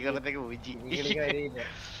ഒരു മണിക്കൂറത്തേക്ക് ഊജി.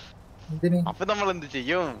 അപ്പൊ നമ്മൾ എന്ത്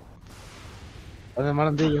ചെയ്യും?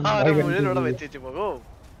 മുഴുവനോടെ വെച്ചു പോകും.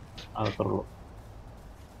 അത്രയുള്ളൂ.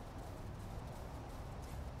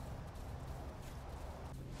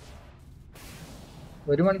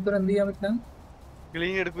 ഒരു മണിക്കൂർ എന്ത് ചെയ്യാൻ പറ്റാ?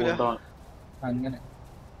 ക്ലീൻ എടുക്കൂല അങ്ങനെ.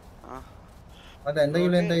 അതെന്റെ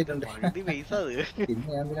കിളി എന്തായിട്ടുണ്ട്? പിന്നെ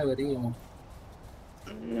ഞാൻ എന്തിനാ വെറി ചെയ്യുന്നു?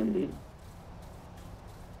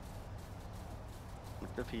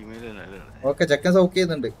 ഓക്കെ, ചെക്കൻ സൗക്ക്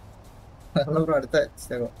ചെയ്യുന്നുണ്ട്. അടുത്ത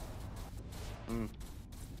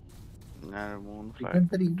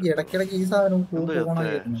ഇടക്കിടക്ക് ഈ സാധനം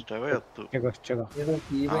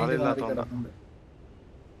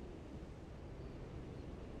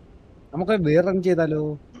നമുക്ക് വേറെ ചെയ്താലോ?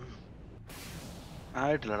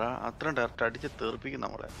 ആയിട്ടില്ലടാ, അത്രയും ഡയറക്റ്റ് അടിച്ച് തീർപ്പിക്കും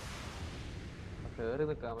നമ്മളെ.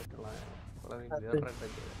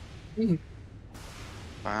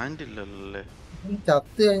 പാൻറില്ലല്ലേ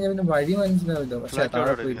ചത്ത് കഴിഞ്ഞ പിന്നെ വഴി മനസ്സിലാവില്ല. പക്ഷെ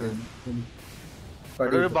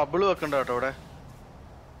ബബിള് വെക്കണ്ട കേട്ടോ അവിടെ.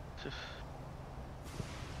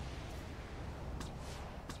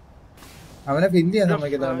 അവനെ ഫില്ല് ചെയ്യാൻ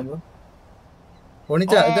സമ്മതിക്കല്ലോ.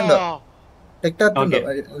 ഓണിച്ച ഇതുണ്ടോ?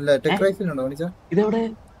 ടെക് റൈഫിൽ ഉണ്ടോ ഓണിച്ച? ഇതെവിടെ?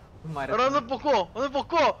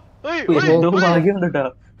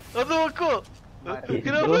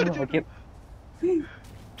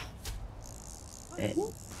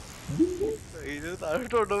 ഇത്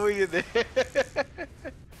താഴോട്ടോ പോയി.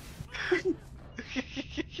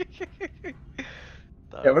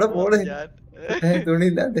 എവിടെ പോണേ?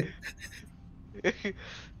 തുണിയില്ലാണ്ട്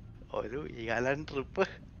ഒരു ട്രിപ്പ്.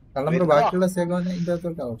 ബാക്കിയുള്ള സേഗോനെ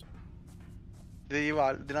ഇതിനകത്തോട്ടാവും. ഈ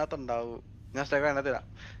ഇതിനകത്തുണ്ടാവും. ഞാൻ സ്റ്റേഗോ അതിനകത്ത്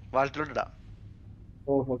വാൾട്ടിലോട്ട് ഇടാം.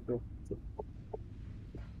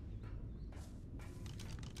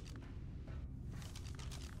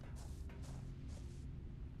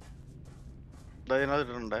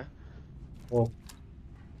 ഇതിനകത്തിട്ടുണ്ടേ.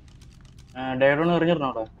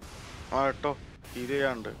 എറിഞ്ഞിരുന്നോടെ? ആ കേട്ടോ, ഇത്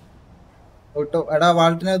ചെയ്യാണ്ട്. എടാ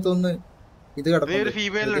വാൾട്ടിനകത്തൊന്ന് ഇത് ഒരു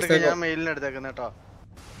ഫീമെയിലിന് എടുക്കാം, ഞാൻ മെയിലിന് എടുത്തേക്കുന്ന കേട്ടോ.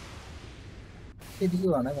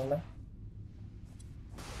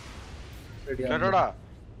 കേട്ടോടാ,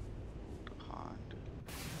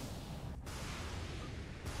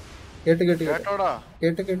 കേട്ടോടാ,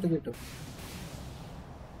 കേട്ടു.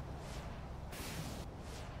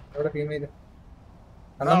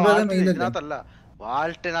 ഇതിനകത്തല്ല,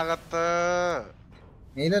 വാൾട്ടിനകത്ത്.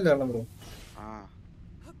 മെയിലല്ലേ വെള്ളം ബ്രോ?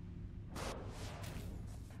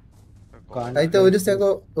 ഒരു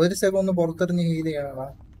സെഗോ ഒന്ന് പുറത്തെറിഞ്ഞ് ഹീൽ ചെയ്യണ.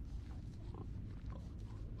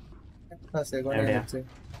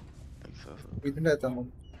 ഇതിന്റെ അകത്താണോ?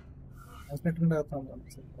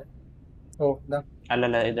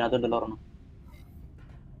 അല്ലല്ല, ഇതിനകത്തുണ്ടല്ലോ പറഞ്ഞു.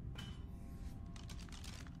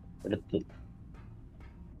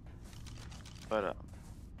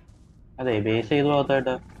 അതെ, ബേസ് ചെയ്ത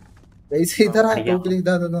ഭാഗത്തായിട്ട്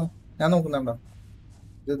ഞാൻ നോക്കുന്നുണ്ടോ?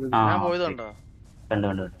 ആ ഞാൻ ഓക്കെ പോയതുണ്ടോ? കണ്ടു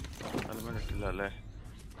കണ്ടു ഹെൽമെറ്റ് ഇട്ടില്ല അല്ലേ?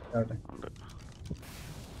 അവിടെ ഉണ്ട്.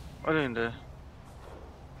 ഒരു മിനിറ്റ്.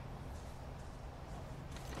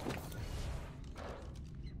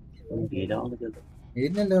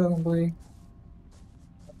 ഏതിനല്ലേ കൊണ്ടുപോയി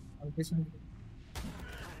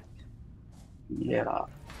ഇല്ലേടാ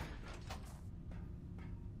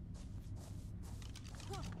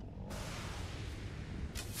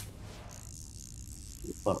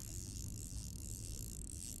സൂപ്പർ.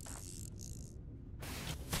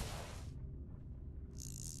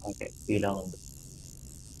 ഓക്കെ ഫീലാവുന്നുണ്ട്.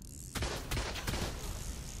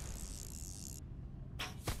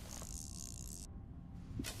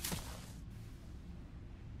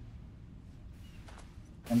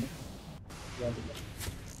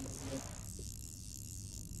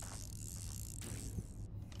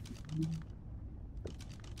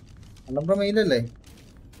 നമ്മുടെ മെയിലല്ലേ?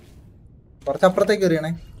 കുറച്ചപ്പുറത്തേക്ക് എറിയണേ.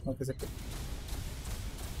 Okay set.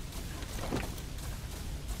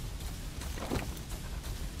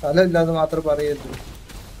 സ്ഥലമില്ലാതെ മാത്രം പറയരുത്.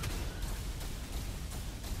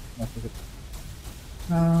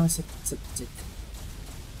 ആ സെറ്റ് സെറ്റ് സെറ്റ്.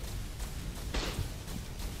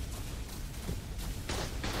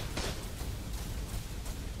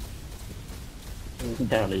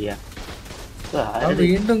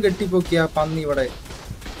 വീണ്ടും കെട്ടിപ്പൊക്കിയ പന്നി ഇവിടെ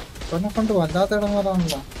എന്നെ കൊണ്ട് വല്ലാത്ത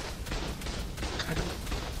ഇടങ്ങാറാണല്ലോ.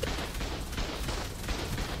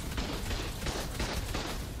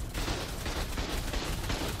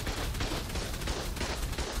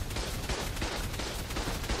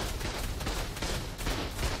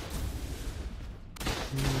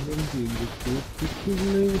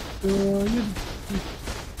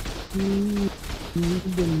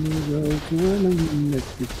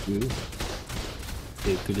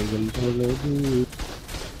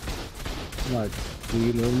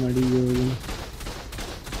 മടിയോളും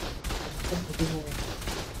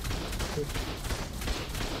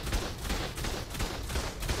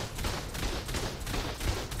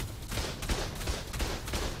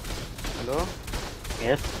ഹലോ,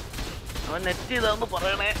 യെസ് അവൻ നെറ്റ് ചെയ്താന്ന്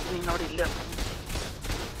പറയണേ. നീ അവിടെ ഇല്ല.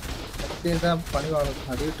 പണി കാണും.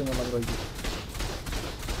 അടി കിട്ടുന്നുള്ള പ്രോയ്ക്ക്.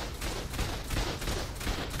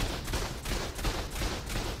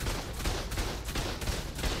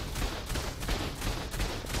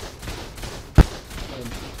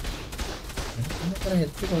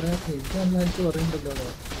 ഹെൽത്ത് കുറയാത്ത എനിക്ക് നല്ല ഹെൽത്ത് കുറയുന്നുണ്ടല്ലോ.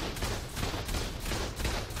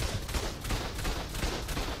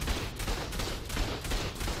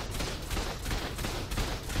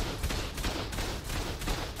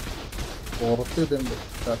 പുറത്ത് ഇതുണ്ട്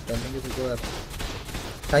അല്ലെങ്കിൽ ഇത് വേറെ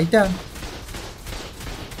ടൈറ്റാ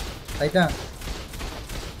ടൈറ്റാ.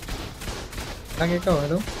 എടാ കേക്കാവോ?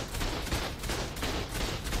 ഹലോ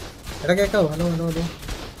എടാ കേക്കാവോ? ഹലോ ഹലോ ഹലോ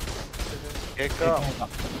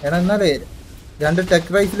എടാ എന്നാലേ 2 ടെക്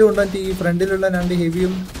റൈഫിൽ കൊണ്ടുവന്നിട്ട് ഈ ഫ്രണ്ടിലുള്ള 2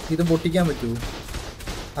 ഹെവിയും ഇതും പൊട്ടിക്കാൻ പറ്റുമോ?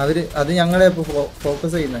 അത് ഞങ്ങളെ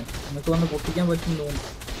ഫോക്കസ് ചെയ്യുന്നത്. നിങ്ങൾക്ക് വന്ന് പൊട്ടിക്കാൻ പറ്റും തോന്നുന്നു.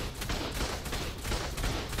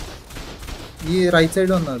 ഈ റൈറ്റ്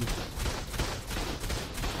സൈഡ് വന്നാൽ മതി.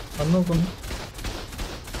 വന്ന് നോക്കുന്നു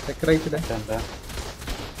ടെക് റൈഫിലെ.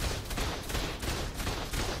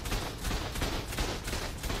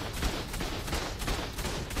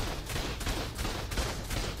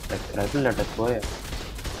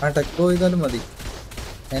 ആ ടെക് പോയതാലും മതി.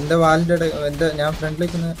 എൻ്റെ വാലിൻ്റെ ഞാൻ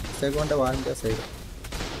ഫ്രണ്ടിലേക്ക് സെഗോൻ്റെ വാലിൻ്റെ സൈഡ്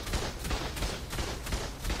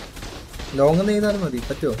ലോങ് ചെയ്താലും മതി.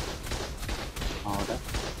 പറ്റുമോ?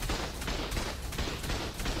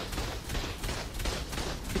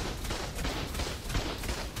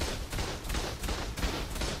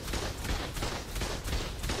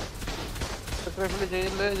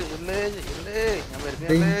 ചെയ്യില്ലേ ചെയ്യില്ലേ ചെയ്യില്ലേ, ഞാൻ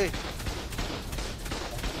വരുന്നേ.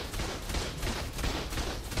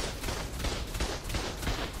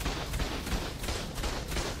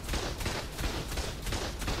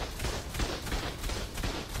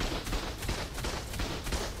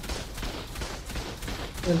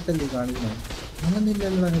 ഹെൽത്തല്ലേ കാണിക്കുന്നത്?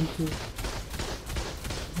 അങ്ങനെയില്ലല്ലോ ഹെൽത്ത്.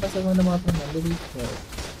 50% മാത്രം നല്ല രീതിക്കാണല്ലോ.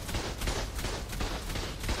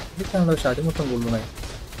 പക്ഷെ അടിമൊത്തം കൊള്ളണേ.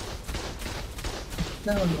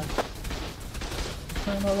 വേറെ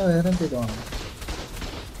എന്തെങ്കിലും ആണോ?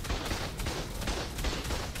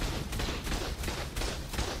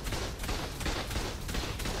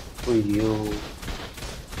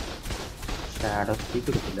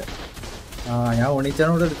 ആ ഞാൻ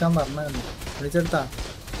ഒണിച്ചാനോട് എടുക്കാൻ പറഞ്ഞായിരുന്നു. ഒണിച്ചെടുത്താ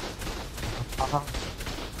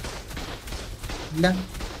ഇല്ല.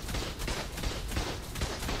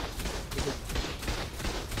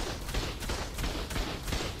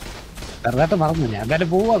 ചെറുതായിട്ട് മറന്നു. ഞാൻ എന്തായാലും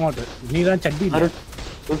പോവും അങ്ങോട്ട്. ഇനി ഇതാ ചട്ടിയില്ല.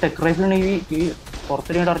 ടെക് റൈഫിലാണെങ്കിൽ ഈ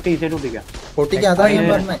പുറത്തിനെ ഡയറക്റ്റ് ഈസിയായിട്ട് പൊട്ടിക്കാം. പൊട്ടിക്ക് അതാ ഞാൻ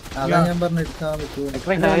പറഞ്ഞ എടുക്കാൻ പറ്റുമോ എന്റെ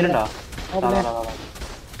കയ്യിലുണ്ടോ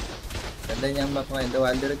എന്താ ഞാൻ പറഞ്ഞ എന്റെ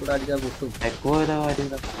വാലിന്റെ കൂടെ അടിച്ചാൽ പൊട്ടും. എക്കോ ചെയ്ത കാര്യം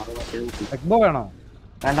എക്ബോ വേണോ?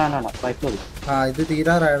 വേണ്ട വേണ്ട വേണ്ട പൈപ്പ് മതി. ആ ഇത്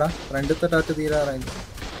തീരാറായടാ, ഫ്രണ്ടിത്തെ ടാറ്റ് തീരാറായി.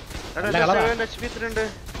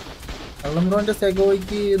 കള്ളംബ്രോന്റെ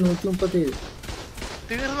സെഗോയ്ക്ക് 137.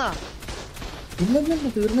 തീർന്നാ ഇല്ല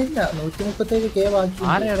തീർന്നില്ല, 137K ബാക്കി.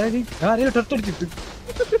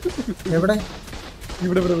 എവിടെ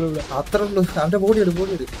അത്ര ഉള്ളു. അവന്റെ ബോഡി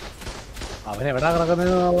എടു അവനെവിടാ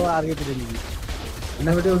കിടക്കുന്നത് അറിയത്തില്ല എനിക്ക്.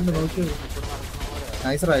 എവിടെ ഉണ്ട് നോക്കി.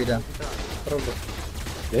 നൈസറായില്ല അത്ര ഉള്ളു.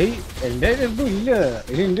 ഏയ് എന്റെ ഒന്നും ഇല്ല,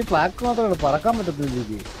 ഇനി എന്റെ ട്രാക്ക് മാത്രമേ പറക്കാൻ പറ്റത്തില്ല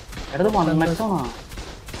എനിക്ക്. എടുത്ത് 1 ലക്ഷമാണോ?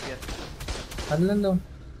 അല്ലല്ലോ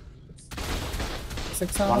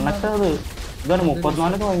 1 ലക്ഷം അത് ഇതാണ്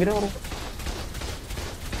 34 ഭയങ്കര കുറവ്.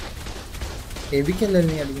 ഹെവിക്കല്ലേ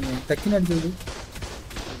നീ അടിക്കുന്നത്, ടെക്കിനടിച്ചത്.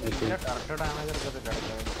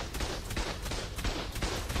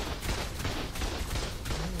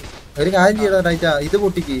 ഒരു കാര്യം ചെയ്യടാ റൈറ്റാ, ഇത്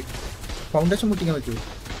പൊട്ടിക്ക് ഫൗണ്ടേഷൻ പൊട്ടിക്കാൻ പറ്റൂ.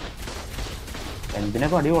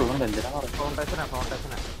 എന്തിനൊക്കെ അടി കൊള്ളണ്ട, എന്തിനാ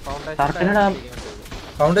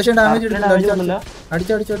ഫൗണ്ടേഷൻ ഡാമേജ് എടുക്കുന്നുണ്ട്,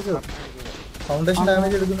 അടിച്ചോ. ഫൗണ്ടേഷൻ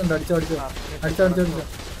ഡാമേജ് എടുക്കുന്നുണ്ട്, അടിച്ചോ.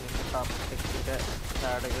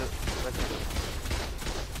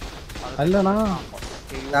 അല്ലണാ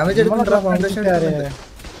ഡാമേജ് എടുക്കുന്നുണ്ടാ. ഫൗണ്ടേഷൻ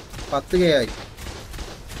 10K ആയി.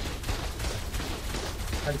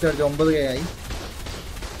 അടിച്ചോ 9K ആയി.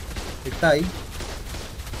 8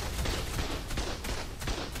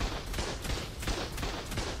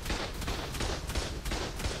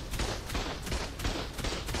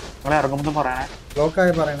 നിങ്ങളെ ഇറങ്ങുമ്പോൾ പറയണേ.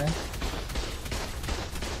 ബ്ലോക്കായി പറയണേ.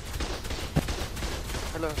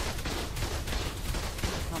 Hello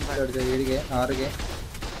 7K 6K.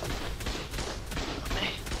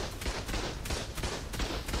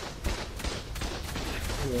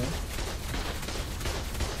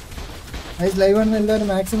 ലൈവ് ആണെന്ന് എല്ലാവരും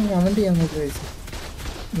മാക്സിമം കമന്റ് ചെയ്യാൻ നോക്കി.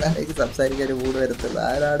 എന്നാലേക്ക് സംസാരിക്കാൻ ഒരു മൂഡ് വരത്തുള്ളൂ.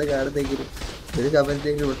 ആരാട് കാണുന്നെങ്കിലും ഒരു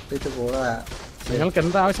കമന്റെങ്കിലും ഇട്ടിട്ട് പോകാ. നിങ്ങൾക്ക്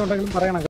എന്താവശ്യം ഉണ്ടെങ്കിലും പറയണം.